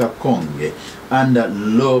putting Kakonge under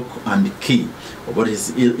lock and key. But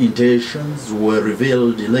his ill intentions were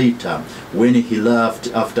revealed later when he laughed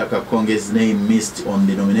after Kakonge's name missed on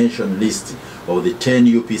the nomination list of the 10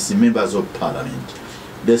 UPC members of parliament.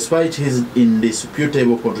 Despite his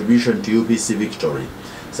indisputable contribution to UPC victory,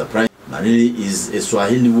 surprisingly, Malili is a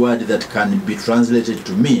Swahili word that can be translated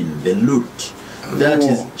to mean the loot. That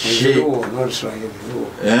is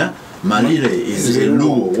Malile is a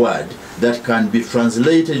Luo word that can be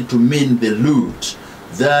translated to mean the loot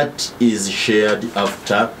that is shared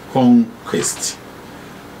after conquest.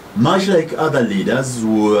 Much like other leaders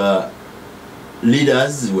we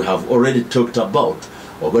have already talked about,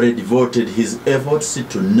 Obote devoted his efforts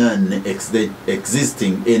to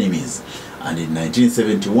non-existing enemies, and in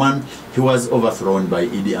 1971 he was overthrown by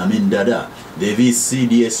Idi Amin Dada, the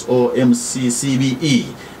VCDSO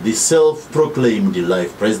MCCBE, the self-proclaimed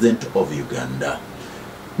life president of Uganda.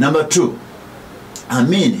 Number 2,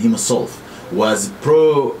 Amin himself was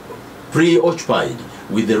preoccupied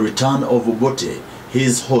with the return of Obote.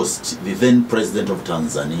 His host, the then president of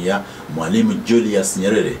Tanzania, Mwalimu Julius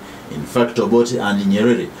Nyerere. In fact, Obote and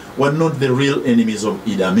Nyerere were not the real enemies of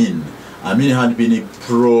Idi Amin. Amin had been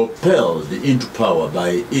propelled into power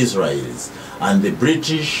by Israelis and the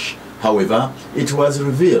British. However, it was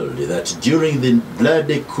revealed that during the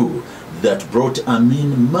bloody coup that brought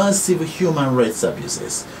Amin, massive human rights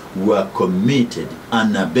abuses were committed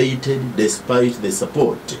unabated despite the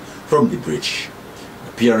support from the British.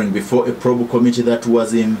 Appearing before a probe committee that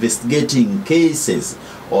was investigating cases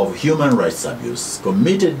of human rights abuse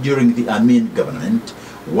committed during the Amin government,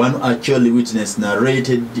 one Acholi witness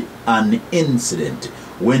narrated an incident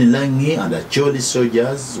when Langi and Acholi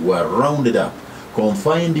soldiers were rounded up,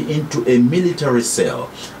 confined into a military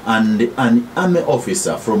cell, and an army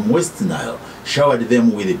officer from West Nile showered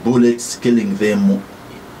them with bullets, killing them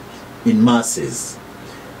in masses.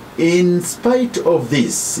 In spite of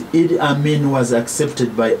this, Idi Amin was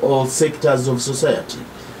accepted by all sectors of society.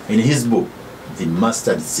 In his book, The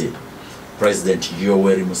Mustard Seed, President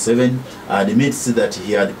Yoweri Museveni admits that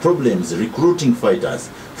he had problems recruiting fighters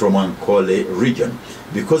from Ankole region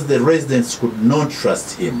because the residents could not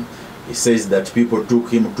trust him. He says that people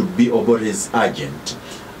took him to be Obote's agent.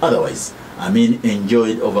 Otherwise, Amin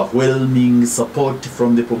enjoyed overwhelming support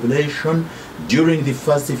from the population during the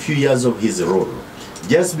first few years of his rule,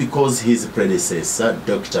 just because his predecessor,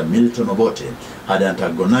 Dr. Milton Obote, had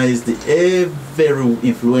antagonized a very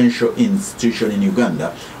influential institution in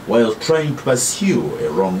Uganda while trying to pursue a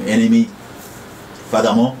wrong enemy.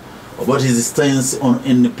 Furthermore, Obote's stance on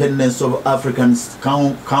independence of African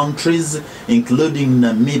countries, including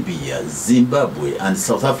Namibia, Zimbabwe, and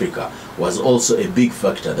South Africa, was also a big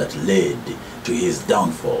factor that led to his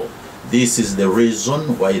downfall. This is the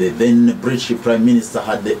reason why the then British Prime Minister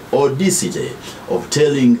had the audacity of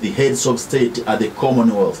telling the heads of state at the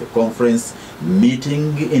Commonwealth Conference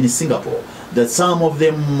meeting in Singapore that some of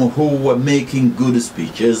them who were making good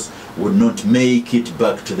speeches would not make it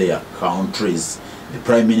back to their countries. The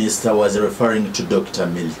Prime Minister was referring to Dr.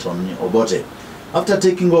 Milton Obote. After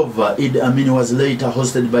taking over, Idi Amin was later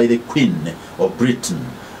hosted by the Queen of Britain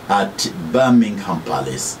at Birmingham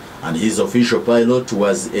Palace, and his official pilot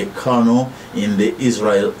was a colonel in the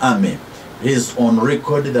Israel army. his own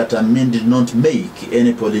record that Amin did not make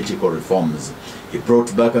any political reforms. He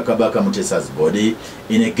brought back Kabaka Mutesa's body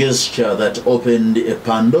in a gesture that opened a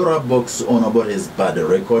Pandora box on about his bad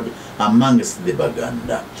record amongst the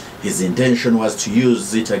Baganda. His intention was to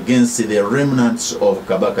use it against the remnants of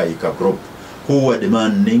Kabaka Ika group, who were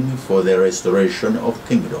demanding for the restoration of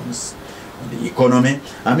kingdoms. On the economy,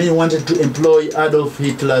 Amin wanted to employ Adolf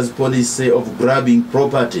Hitler's policy of grabbing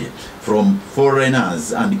property from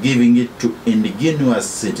foreigners and giving it to indigenous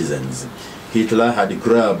citizens. Hitler had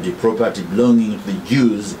grabbed property belonging to the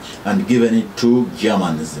Jews and given it to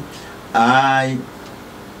Germans.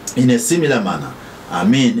 In a similar manner,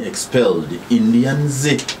 Amin expelled Indians,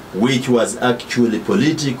 which was actually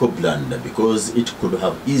political blunder because it could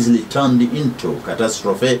have easily turned into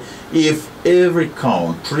catastrophe if every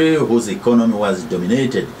country whose economy was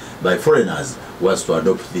dominated by foreigners was to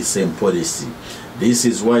adopt the same policy. This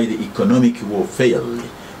is why the economic war failed.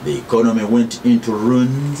 The economy went into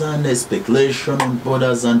ruins and speculation on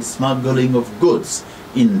borders and smuggling of goods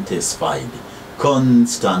intensified.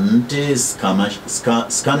 Constant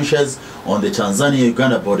skirmishes on the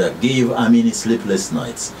Tanzania-Uganda border gave Amin sleepless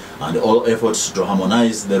nights, and all efforts to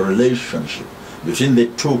harmonize the relationship between the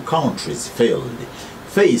two countries failed.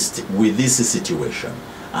 Faced with this situation,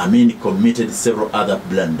 Amin committed several other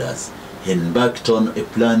blunders. He embarked on a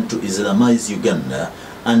plan to Islamize Uganda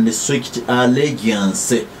and switched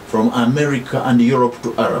allegiance from America and Europe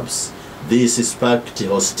to Arabs. This sparked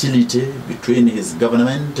hostility between his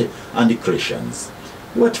government and Christians.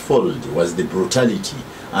 What followed was the brutality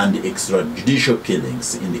and extrajudicial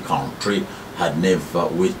killings in the country had never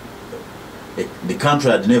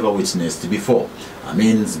witnessed before.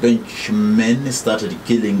 Amin's benchmen started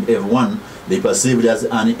killing everyone they perceived as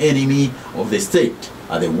an enemy of the state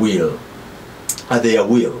at their will.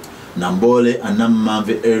 Nambole and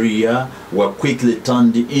Namamve area were quickly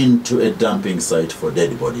turned into a dumping site for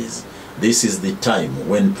dead bodies. This is the time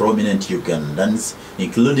when prominent Ugandans,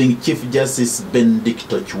 including Chief Justice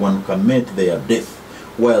Benedicto Chwanka, met their death,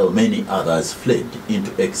 while many others fled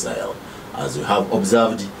into exile. As we have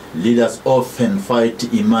observed, leaders often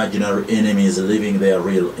fight imaginary enemies, leaving their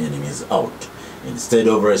real enemies out. Instead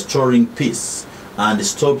of restoring peace and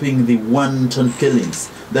stopping the wanton killings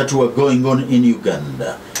that were going on in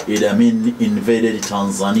Uganda, Idi Amin invaded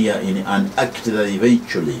Tanzania in an act that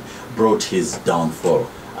eventually brought his downfall.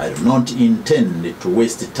 I do not intend to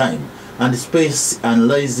waste time and space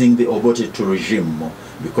analyzing the Obote II regime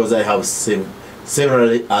because I have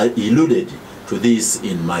severally alluded to this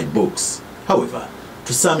in my books. However,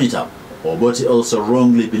 to sum it up, Obote also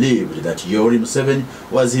wrongly believed that Yoweri Museveni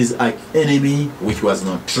was his enemy, which was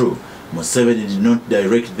not true. Museveni did not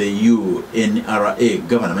direct the UNRA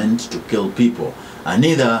government to kill people, and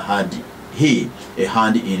neither had he a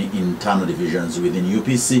hand in internal divisions within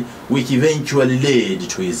UPC, which eventually led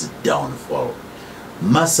to his downfall.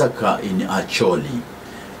 Massacre in Acholi.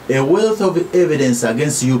 A wealth of evidence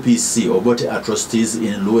against UPC Obote atrocities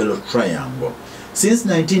in Luelo Triangle. Since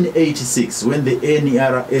 1986, when the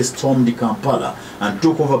NRA stormed Kampala and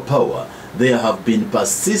took over power, there have been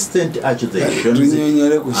persistent accusations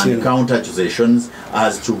and counter-accusations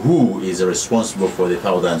as to who is responsible for the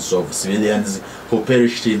thousands of civilians who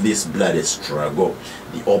perished in this bloody struggle.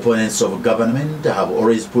 The opponents of government have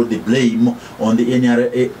always put the blame on the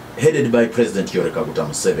NRA headed by President Yoweri Kaguta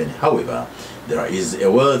Museveni. However, there is a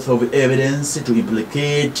wealth of evidence to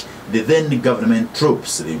implicate the then government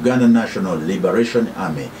troops, the Ugandan National Liberation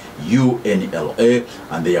Army, UNLA,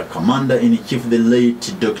 and their commander-in-chief, the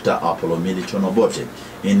late Dr. Apollo Militon Obote.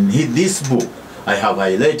 In this book, I have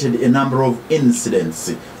highlighted a number of incidents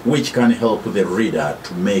which can help the reader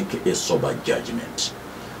to make a sober judgment.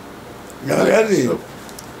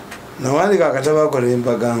 Nawali kakataba kole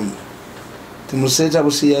mpagamba timuseta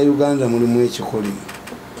busi ya Uganda mulimu ekikolimu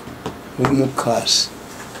mulimu kasi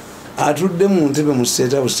atudde mu ntebe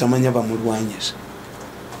museta busamanya bamulwanyisa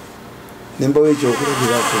nembawe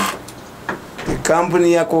ekyokulabirako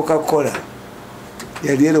ekampuni ya Coca-Cola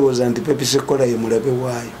yali erowooza nti Pepsi Cola ye mulabe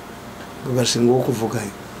waayo bwe basinga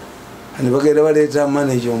okuvuganya ani bagenda baleeta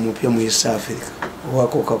manager omupya mu East Africa owa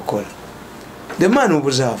Coca-Cola. The man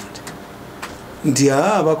observed nti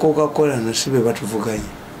aba Coca-Cola nasibe batuvuganye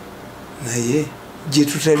naye gye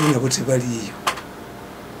tutali nabo tebaliyo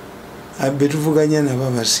abbe tuvuganya nabo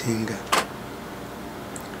abasinga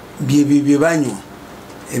bye banywa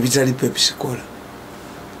ebitali Pepsi Cola.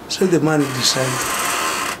 So the man decided,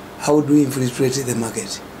 how do we infiltrate the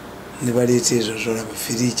market? Ne baleeta ezo zolaba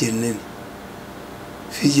fridge ennene.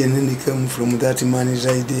 Fridge ennene came from that man's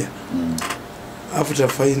idea. After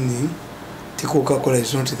finding the Coca-Cola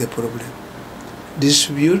is not the problem.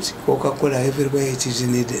 Distribute Coca-Cola everywhere it is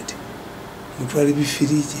needed. mutwale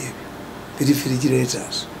bifiriji ebyo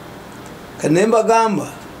refrigerators kanemba gamba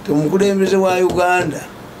temukulembeze wa Uganda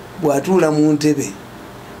bwatuula mu ntebe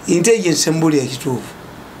intelligence embuli ya kituufu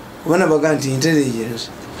kubana baga nti intelligence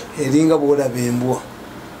eringa bwolaba embwa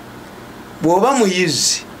bw'oba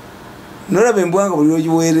muyizi nolaba embwa nga buli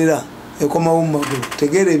ogiweerera ekomawo mu magulu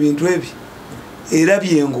tegeera ebintu ebi era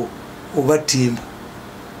byengo oba ttimba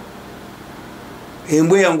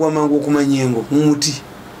embwa yangu amangu okumanya engo mu muti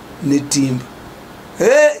nettimba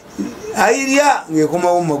ayirya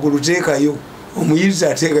ngaekomawo mu magulu teekayo omuyizi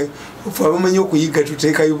ateekayo ofe abamanyi okuyiga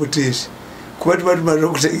tuteekayo buteesi kuba tuba tumaze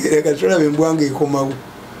okutegeera kati tolaba embwa nga ekomawo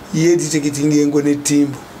yeditekitinga engo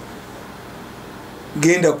nettimba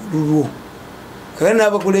genda ku lulwo kaka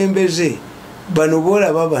n'abakulembeze bano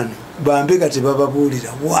boolaba bano bambega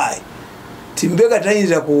tebababuulira why timbega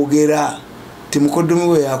tayinza kwogera timukodomi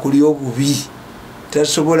we yakulya obubi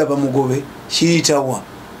tasobola bamugobe kiyitawa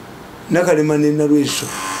nakalema nenalweso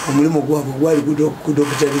omulimu gwabwe gwali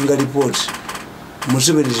kudokitaringa reports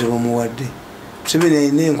Museveni zebamuwadde Museveni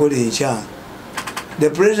ayina enkola enkyamu the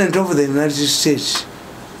president of the United States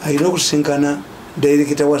ayina okusinkana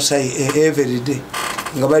director wa every day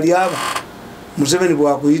nga bali aba Museveni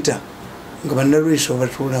bwakuyita nga bannalweso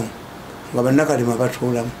batuulamu nga bannakalema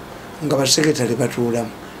batuulamu nga baseketale batuulamu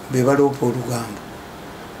bebaloopa olugambo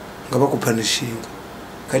nga bakupanishinga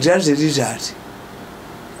kati aze result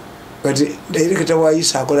kati director wa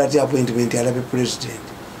isa akola ati appointment alabe president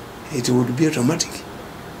it would be automatic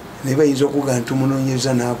neba yinza okuga nti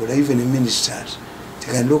munonyeza nabula even ministers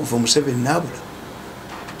tekandi okuva Museveni nabula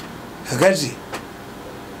kakati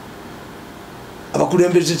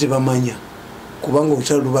abakulembeze tebamanya kubanga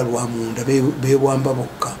olutalo luba lwa munda bebwamba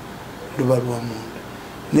bokka luba lwa munda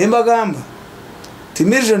nembagamba ti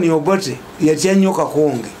Milton Obote yatya nnyo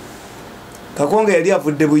Kakonge yali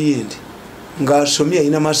avudde Buyindi ng'asomye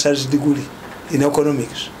alina masters degree in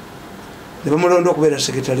economics ne bamulonda okubeera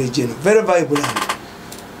secretary general very vibrant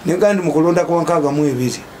negandi mukulonda kwa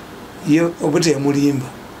 62 ye Obote yamulimba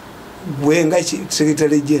gwe nga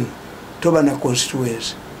secretary general toba na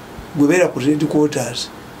constituency gwebeera ku headquarters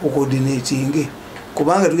coordinating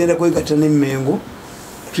kubanga tugenda kwegatta n'emmengo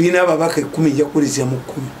tulina ababaka 10 nja kukulizya mu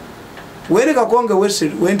 10 wene Kakonge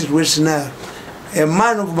went to West Nile a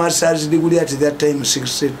man of masters degree at that time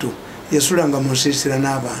 62 yasulanga musisira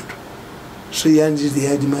n'abantu so yanji the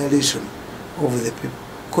admiration of the people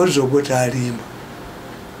cause Obote alimba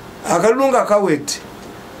akalunga kawete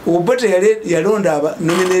Obote yalonda aba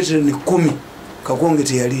nomination 10 Kakonge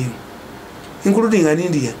teyalimba including an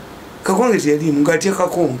Indian Kakonge teyalimba ngatia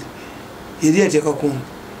Kakonge yali atya Kakonge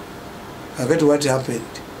akati what happened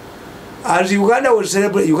as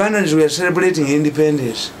Ugandans were celebrating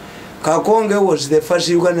independence Kakonge was the first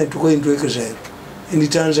Ugandan to go into exile in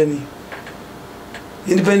Tanzania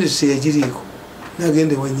independence yagiriko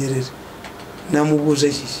nagende wanyerere namubuuza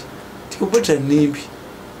kiki tikupata nimbi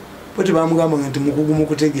pote bamugamba nti mukugu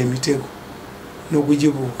mukutega emitego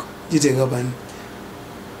n'okugibuuka gitega bani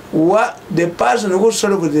the person who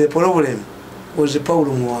solved the problem was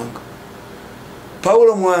Paulo Muwanga.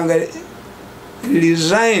 Paulo Muwanga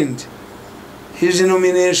resigned his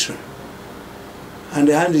nomination and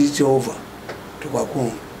handed it over to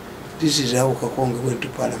Kakonge. This is how Kakonge went to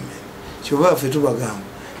parliament. Kyova ffe tubagamba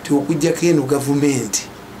ti okujjako eno gavumenti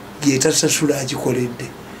gyetasasula agikoledde.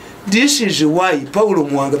 This is why Paulo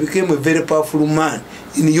Muwanga became a very powerful man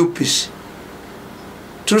in UPC.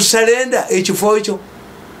 To surrender ekifo ekyo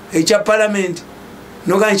ekya parliament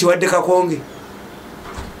noga nkiwadde Kakonge.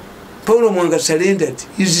 Paulo Muwanga surrendered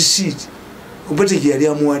his seat. Obote yali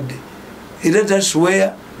amuwadde. Era that's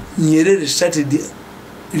where Nyerere started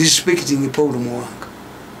respecting Paulo Muwanga.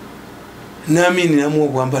 Namini namu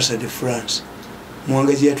obwambassador France.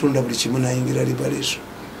 Muwanga gye yatunda buli kimu n'ayingira liberation.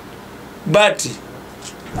 But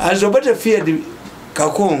as Obote feared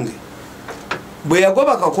Kakonge, bwe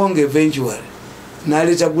yagoba Kakonge eventually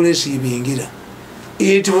n'aleeta Grace Ibingira.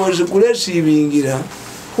 It was Grace Ibingira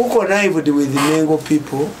who connived with the Mengo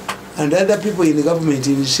people and other people in the government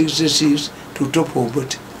in 66 to top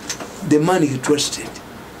Obote. The man he trusted.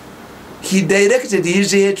 He directed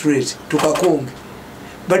his hatred to Kakonge.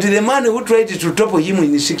 But the man who tried to topple him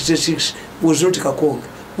in 66 was not Kakonge,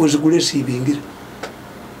 was Grace Ibingira.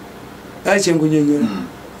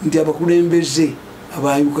 Nti abakulembeze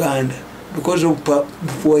aba Uganda because of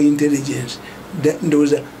poor intelligence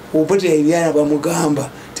ndoza Obote yaliana bamugamba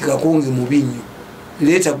ti Kakonge mubinyo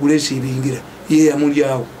leta Grace Ibingira ye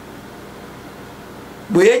yamulyawo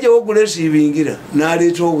bwe yajewo Grace Ibingira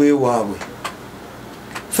n'aleeta obwewaabwe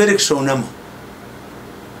Felix Onama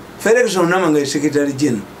nga secretary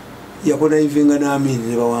general yakona ivinga n'amini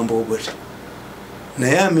ne bawamba Obote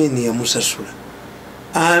naye Amini yamusasula.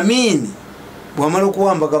 Amini bwamala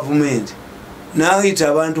okuwamba gavumenti n'ayita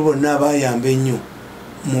abantu bonna abayamba ennyo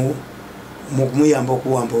mu kumuyamba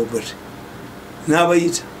okuwamba Obote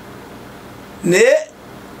n'abayita, naye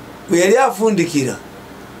bwe yali afundikira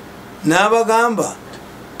n'abagamba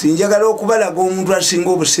tinjagala okubalaga omuntu asinga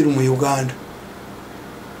obusiru mu Uganda.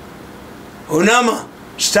 Onama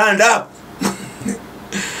stand up.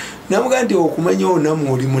 Namuga nti okumanya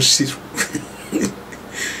Onama oli musiru.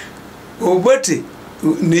 Obote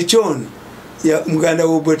nikyoni muganda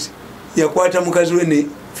w'Obote yakwata mukazi we ne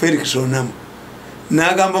Felix Onama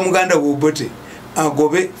n'agamba muganda w'Obote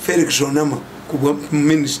agobe Felix Onama kuba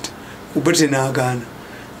minister. Obote n'agaana.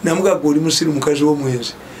 Namuga oli musiru mukazi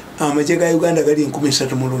w'omwenzi. Amagye ga Uganda gali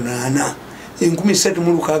 38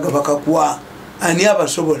 36 bakakwa ani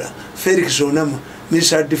abasobola. Felix Onama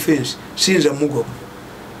Minister of Defense sinza mugoba.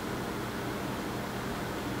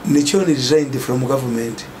 Nichoni resigned from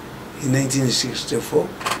government in 1964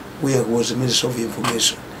 where he was Minister of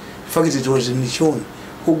Information. In fact, it was Nichoni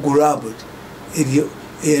who grabbed a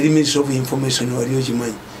Minister of Information or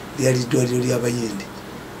Yojiman, the Adidori Abayindi,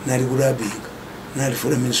 Nari grabbing, Nari for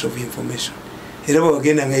the Minister of Information. He never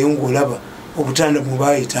again and a young Gulaba, Obutanda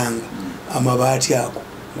Mubai Tanga, Amabati Ako,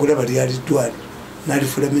 Gulaba the Adidori, Nari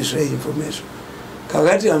for the Minister of Information.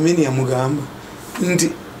 Kagati Amini Amugamba,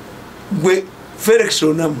 Nti Felix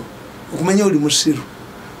Onama, okumanya oli musiru.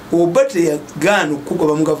 Obote ya gano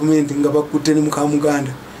kugoba mu government nga bakuteni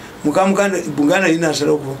mukamuganda. Mukamuganda Buganda ina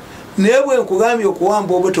asala okuva. Nebwe nkugambye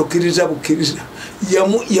okuwamba Obote okiriza bukiriza.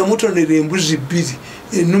 Yamutonera embuzi 2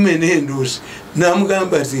 ennume n'endoozi.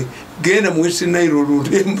 Namugamba ati genda mu West Nile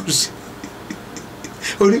olunde embuzi.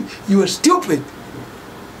 You are stupid.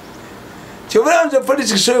 Kyobala nze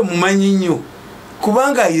politics oyo mumanyi nnyo.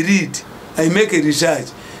 Kubanga I read, I make a research.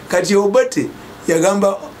 Kati Obote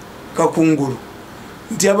yagamba Kakungulu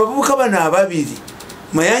nti abavubuka bano ababiri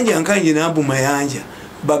Mayanja Nkanje n'Abu Mayanja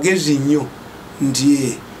bagezi nnyo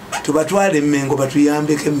nti tubatwale Emmengo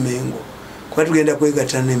batuyambeko Emmengo kuba tugenda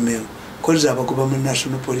kwegatta n'Emmengo kozi abagoba mu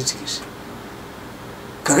national politics.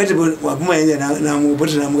 Kakati Abu Mayanja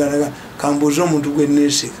Obote n'amugamba kambuuza omuntu gwe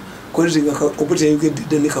neeseka kozi nga Obote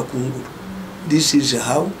yayogedde ne Kakungulu. This is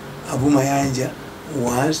how Abu Mayanja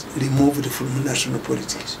was removed from national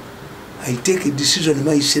politics. I take a decision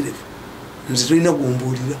myself. Nze tulina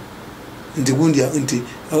kumbulira nti gundi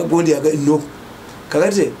no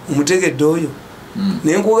kakati umutegedde oyo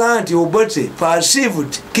naye nkugamba nti Obote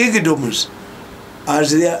perceived kingdoms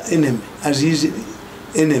as their enemy, as his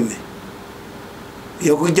enemy.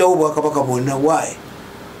 Yakujjawo Bwakabaka bwonna. Why?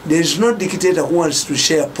 There is no dictator who wants to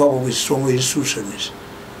share power with strong institutions.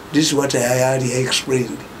 This is what I already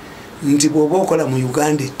explained. Nti bw'oba okola mu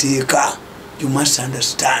Uganda etteeka, you must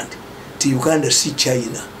understand to Uganda see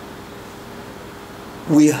China.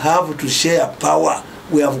 We have to share power.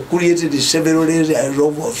 We have created several areas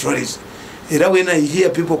of authority. When I hear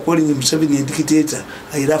people calling themselves a dictator,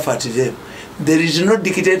 I laugh at them. There is no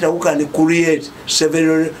dictator who can create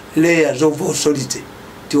several layers of authority.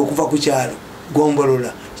 Tiokufa kucharo,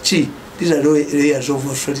 Gombolola, Chi, these are layers of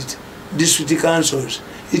authority. District councils.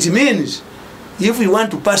 It means if you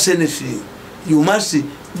want to pass anything, you must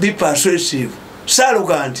be persuasive.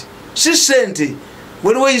 Salugandi. Si sente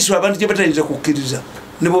waliwo yiswa abantu gye batayinza kukkiriza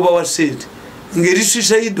ne bwe bawa sente ngeri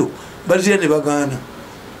suicide batya ne bagaana.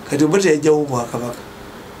 Kati Obote yajjawo Bwakabaka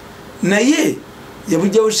naye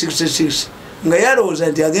yabujjawo 66 nga yalowooza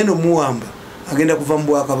nti agenda omuwamba agenda kuva mu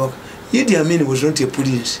Bwakabaka. Idi Amin was not a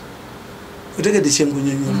prince. Otegedde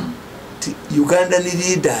kyenkunyonyola nti Ugandan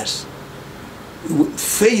leaders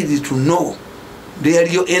failed to know they are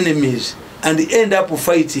your enemies and end up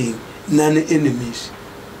fighting non-enemies.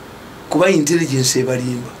 Kuba intelligence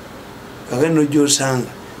ebalimba kakati nojosanga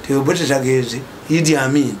te Obote tageze Idi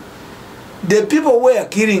Amin. The people who were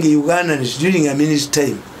killing Ugandans during Amin's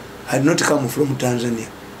time had not come from Tanzania.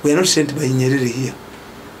 We are not sent by Nyerere here.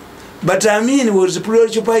 But Amin was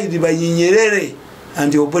preoccupied by Nyerere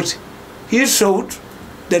and Obote. He thought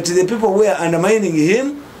that the people were undermining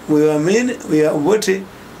him, Obote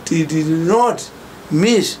did not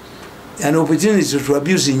miss an opportunity to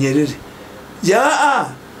abuse Nyerere.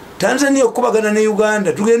 Tanzania okubagana ne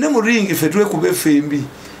Uganda tugende mu ringi fe twekube fembi.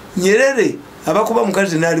 Nyerere abakuba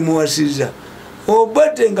mukazi nali muwasiza.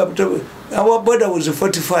 Obote nga our border was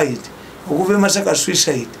fortified. Okuva Masaka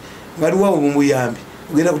suicide. Waliwo omuyambi.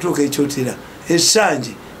 Ugenda kutuuka ekyotera.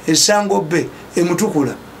 Esanje, Esango Be,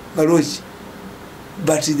 Emutukula, Balochi.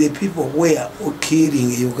 But the people were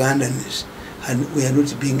killing Ugandans and we are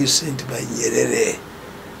not being sent by Nyerere.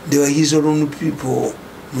 They were his own people.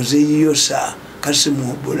 Muzeyi Yosa,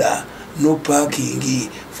 Kasimu Obola, no parking,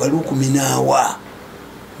 Faruku Minawa.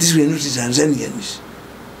 these were not Tanzanians.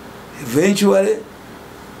 Eventually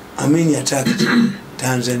Amin attacked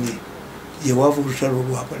Tanzania.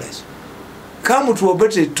 Come to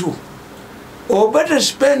Obete too. Obete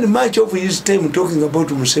spent much of his time talking about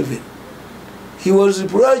Museveni. He was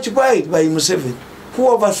preoccupied by Museveni. Who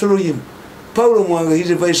overthrew him? Paulo Mwanga, he's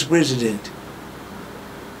the vice president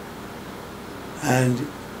and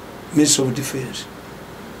Minister of Defense.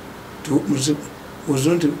 Mwanga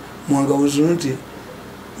was not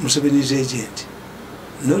Museveni's agent.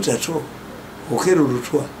 Not at all. Okero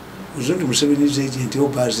Rutwa was not Museveni's agent or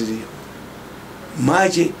Basilio.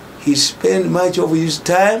 He spent much of his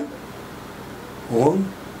time on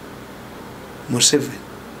Museveni.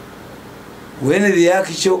 When the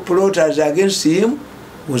actual plotters against him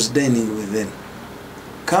was dining with them.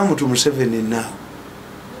 Come to Museveni now.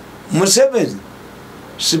 Museveni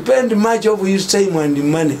spent much of his time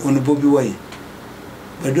and money on Bobby Wine.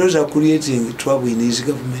 But those are creating trouble in his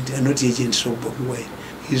government are not agents of Bobby Wine.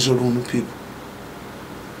 He's all own people.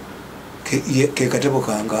 Kekatebo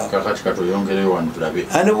kanga. Kakati kato yongere wanu tulabe.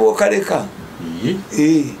 Anabu wakareka.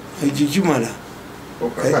 Chimala.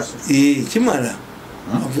 Chimala.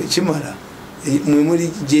 Chimala.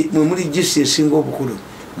 Mwemuri just single bukuru.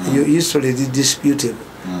 Your history is disputable.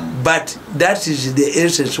 But that is the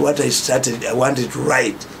essence what I wanted to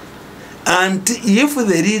write. And if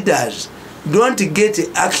the readers don't get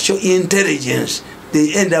actual intelligence,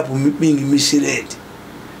 they end up being misled.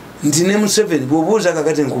 Ntine Museveni bobuza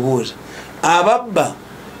kakati nkubuza ababba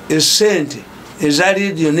esente eza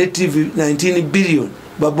radio ne TV 19 billion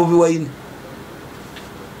babobi Wine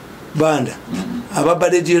banda ababba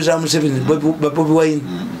radio za Museveni babobi Wine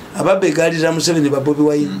ababba egali za Museveni babobi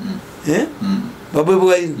Wine babobi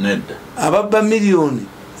Wine ababba million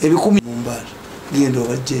ebikumi mumbaza gendo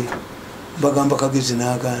bajje bagamba kagezi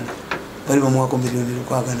n'agana bali bamwako million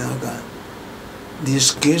kwagana agana.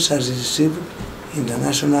 This case has received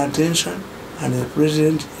international attention and the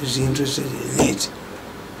president is interested in it.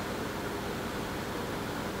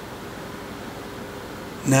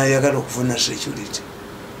 Now you got to find security,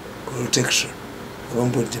 protection.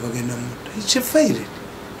 She failed.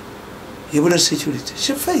 You want security.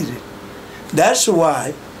 She failed. That's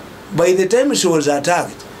why by the time she was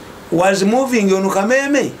attacked, was moving on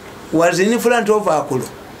Kameme, was in front of Akulo.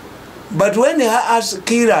 But when her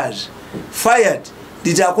killers fired,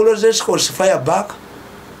 did Akulo's escorts fire back?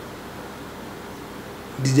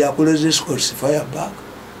 Did Akulo's escorts fire back?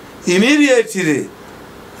 Immediately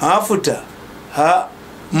after her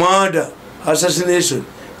murder, assassination,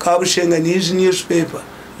 Kabushenga in his newspaper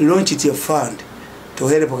launched a fund to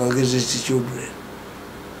help Kagezi children.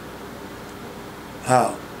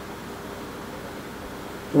 How?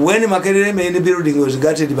 When Makerere in the building was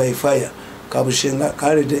gutted by fire, Kabushenga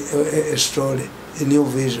carried a story, a new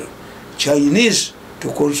vision. Chinese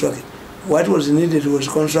to construct it. What was needed was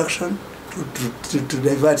construction to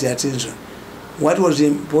divert the attention. What was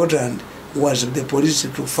important was the police to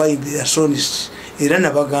find the arsonists.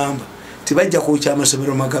 Irana bagamba tibaja kucha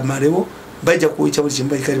amasomero magamarebo baja kucha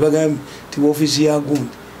buchimba ikali bagamba ti office ya gundi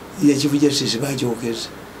ya chief justice bajokeza.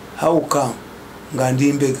 How come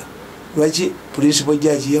ngandi mbega lwachi principal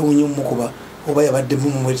judge ya unyu mukuba oba yabadde mu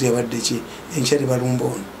mwezi yabadde ki enchali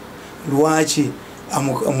balumbono lwachi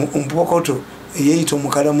umpokoto yeito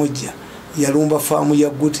mukala mujja yalumba famu ya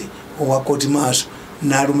guti owa koti maso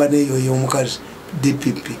nalumba neyo yomukazi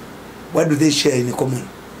DPP. What do they share in common?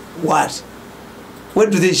 What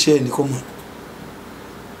do they share in common?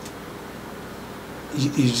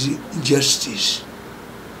 Is justice.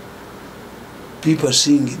 People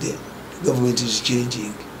seeing the government is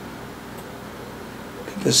changing.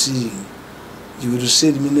 People seeing. You will see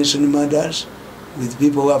elimination murders with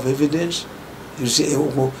people who have evidence. You see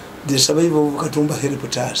the survival of Katumba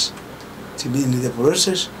helped us. To be in the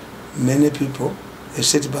process, many people, a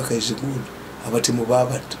setback is good. Abatimu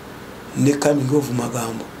babat. Ne coming of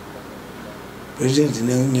Magambo. President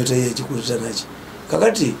nyota yekikuza nachi.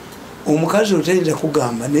 Kakati omukazi otenda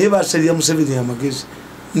kugamba naye basalya Museveni amagezi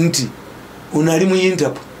nti unali mu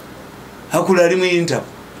interp. Hakula ali mu interp.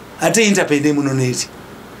 Ate interp ende munoneti.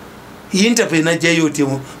 Interp enajjayo oti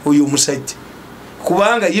oyo musajja.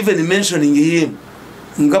 Kubanga even mentioning him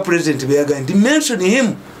nga president beyaga ndi mention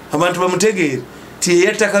him abantu bamutegeere ti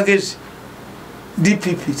yatakagezi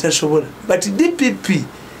DPP tasobola. But DPP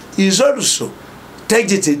is also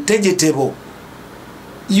targetable.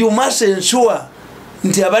 You must ensure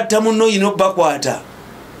nti abattamu no ino bakwata.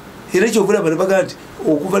 Era kyokula bali bagati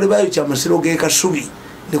okuva bayo kya masiro ge kasubi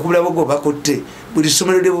ne kubula bago bakotte buli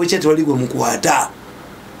somero lebo kyati waligwe mukwata.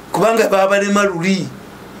 Kubanga baba ne maluli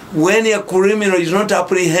when a criminal is not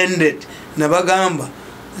apprehended na bagamba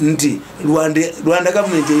nti Rwanda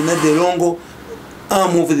government ina the wrong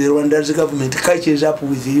arm of the Rwanda's government catches up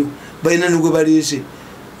with you baina nugwe balisi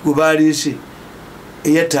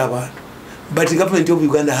eyataba but the government of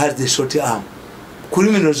Uganda has the short arm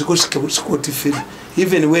criminals go scot free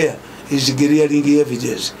even where is gearing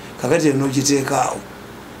evidence kakati no kiteka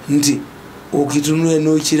nti okitunwe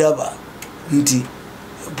no kiraba nti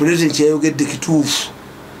president yayogedde kituufu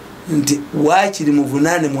nti wakiri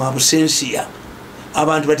muvunane mu absentia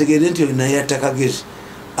abantu bategeere nti naye atakagezi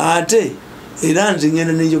ate era nze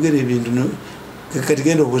ngenda nenjogera ebintu kati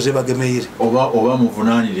genda okuze bagemeire oba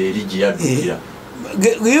muvunanire eri gye yaddukira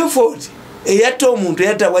gifort eyatta omuntu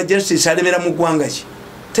eyattawa justice alemera mu ggwanga ki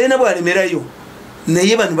talina bwalemerayo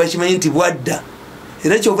naye bano bakimanyi nti bwadda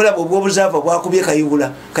era kyobulaba obwobuzaava bwakubye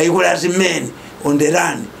kayihula as men on the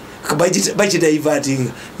run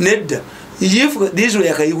bakidaivatinga nedda if these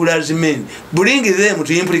were kayihula as men bring them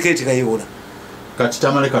to implicate kayihula kati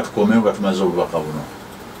Tamale katukomewo nga tumaze obubaka buno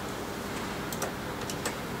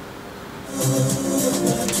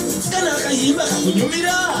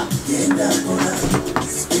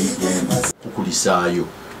kukulisaayo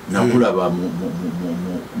nakulaba mu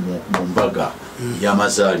mbaga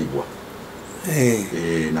y'amazaalibwa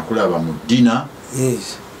nakulaba mu dina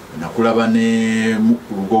nakulaba ne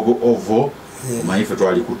Lugogo Ovo omanyi ffe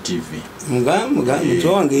twali ku TV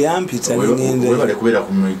muto wange yampita webale kubeera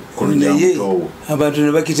ku mikono gya mutowo abantu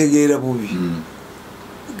ne bakitegeera bubi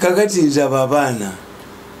kakati nze abo abaana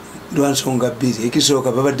lwansonga bbiri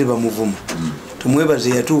ekisooka babadde bamuvuma tumwebaze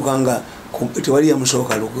yatuuka nga tewali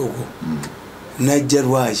yamusooka Lugogo najja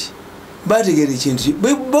lwaki bategeera ekintu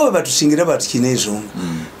bowe batusingira batukina ensonga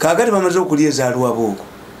kakati bamaze okulyeza alwabooko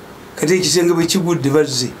kati ekisenge bwe kigudde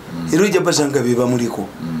bazze era ojja basanga be bamuliko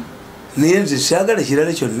naye nze saagala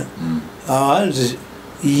kirala kyonna nze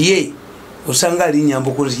ye osanga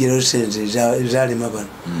alinyamba okulugerayo sente ezalema bano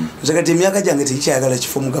nze kati emyaka gyange tekikyayagala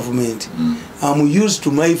kifo mu gavumenti am used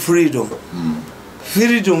to my freedom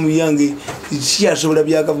yange kikyasobola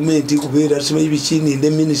bya gavumenti kubeera simanyi bikininde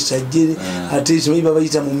minisita ajje ate simanyi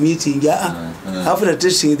babayita mu meeting after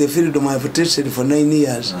testing the freedom I have tested for 9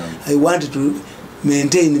 years I want to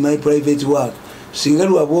maintain my private work singa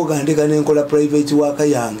lwabwoga ndeka nenkola private work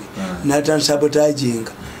yange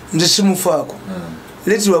natansabotaginga nze simufaako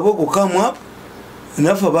let lwabwoga come up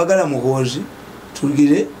nafe bagala muhoozi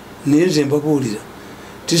tugire naye nze mbabuulira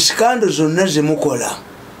tisikando zonna zemukola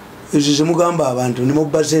ezo zemugamba abantu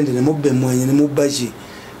nemubba sente nemubba emmwanyi nemubba ki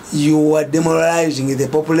you are demoralizing the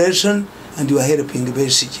population and you are helping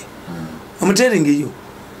Besigye I'm telling you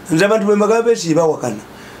nze abantu bembagala Besigye bawakana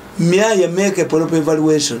myaya make a proper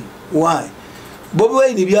evaluation why Bobi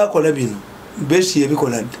Wine byakola bino Besigye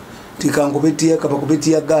ebikola dda tikankubetia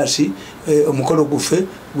kabakubetia gasi omukolo gufe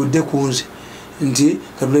gudde kunze nti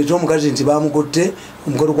katuleta omukazi nti bamukotte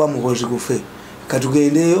omukolo gwa muhozi gufe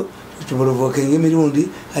katugendeyo tubolovokenga Mirundi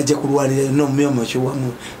ajja kulwanira no mmema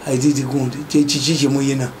kyowamu I did good kiki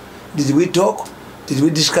muyina did we talk did we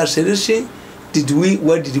discuss anything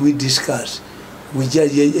what did we discuss we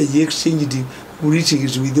just exchanged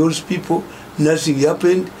greetings with those people nothing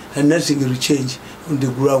happened and nothing will change on the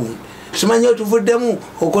ground simanya tuvuddemu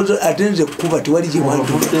okozo atenze kuba tewali gye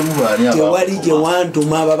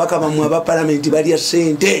wantuma ababaka bamwe aba parliament bali ya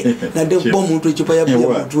sente nadde kuba omuntu ekipa ya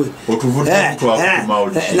mutwe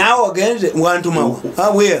nawe ogenze wantumawa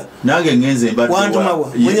where nange ngenze mbadde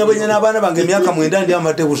wantumawa mwenye n'abaana bange emyaka 9 ndi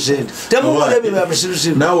amate ku sente temukole ebyo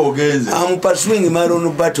byabisirusiru nawe ogenze am pursuing my own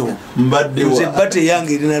battle mbadde wa battle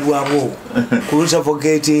yange irina lwabo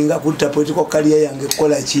kunsuffocating kutta political career yange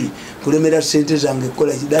kola ki kulemera sente zange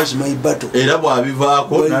kola ki that's my battle era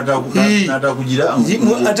bwabivaako natakugira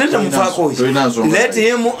atenda mufaako let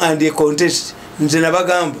him and a contest nze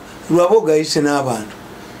nabagamba lwaboga ayise n'abantu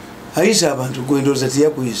ayise abantu gwendoza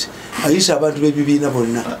tiyakuyise ayise abantu b'ebibiina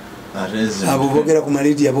bonna abo bogera ku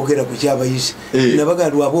malidi yabogera ku kyabayise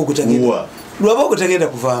nabagamba lwaboga tagenda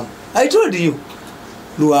kuvaamu I told you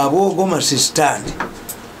lwaboga must stand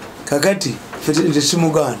kakati nze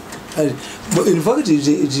simuganda in fact it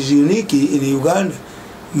is unique in Uganda.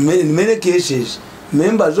 In many cases,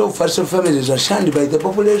 members of first families are shunned by the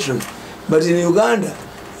population. But in Uganda,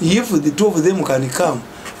 if the two of them can come,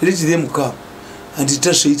 let them come and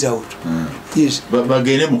test it out. Yes. But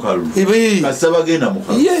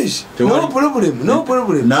yes. No problem. No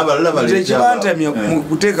problem.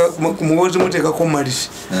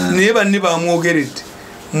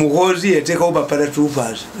 Muhozi yateka oba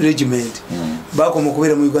paratroopers regiment bako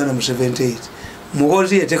mukubira mu Uganda mu 78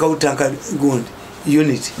 Muhozi yateka utanka gundi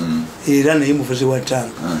unit era naye mufuzi wa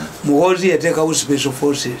tank Muhozi yateka special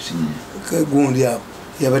forces gundi hapo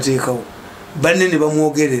yabatekawo banne ne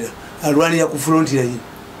bamwogerera alwani ya ku frontier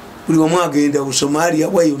buli omu agenda ku Somalia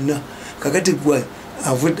wa yonna kakati gwe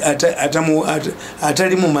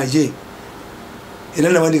atali mu maje era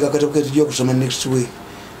nabandika akatabo ke tujja kusoma next week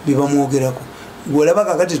bibamwogerako gwolaba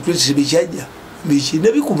kakati twisi bikyajja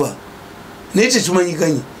bikinde bikuba naye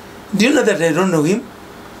tetumanyikanye. Do you know that I don't know him?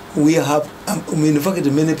 We have in fact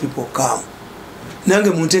many people come nange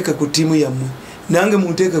munteke ku timu yammwe nange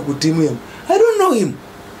munteke ku timu yammwe. I don't know him.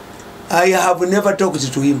 I have never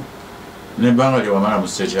talked to him.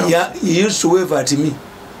 Yeah, he used to wave at me.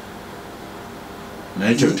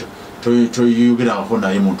 Never.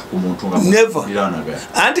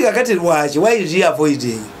 Anti kakati lwaki, why is he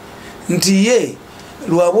avoiding? Nti ye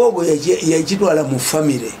lwabogo yakitwala mu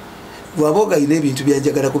family. Lwaboga ine ebintu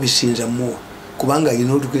byajagala kubisinza muwa kubanga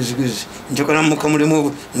ine otukezikizi njagala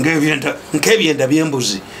mukamulimu nkebyenda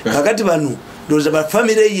byembuzi. Kakati bano ndoza ba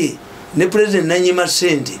family ye ne president Nanyima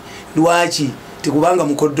sente lwaki tikubanga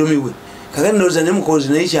mukodomiwe. Kakati ndoza ne mukozi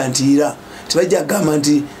naye kyantira tibajja gamba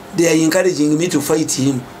nti they are encouraging me to fight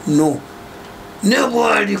him. No,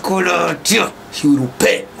 nobody could he will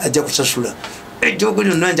pay ajja kusasula ejogo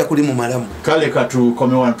lyo nanja kuli mu malamu kale katu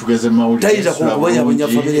komewa tugeze mawuli taita kubonya bonya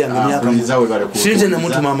familia yange myaka sinze na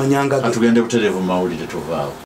mtu mama nyanga atugende buterevu mawuli tetuvao.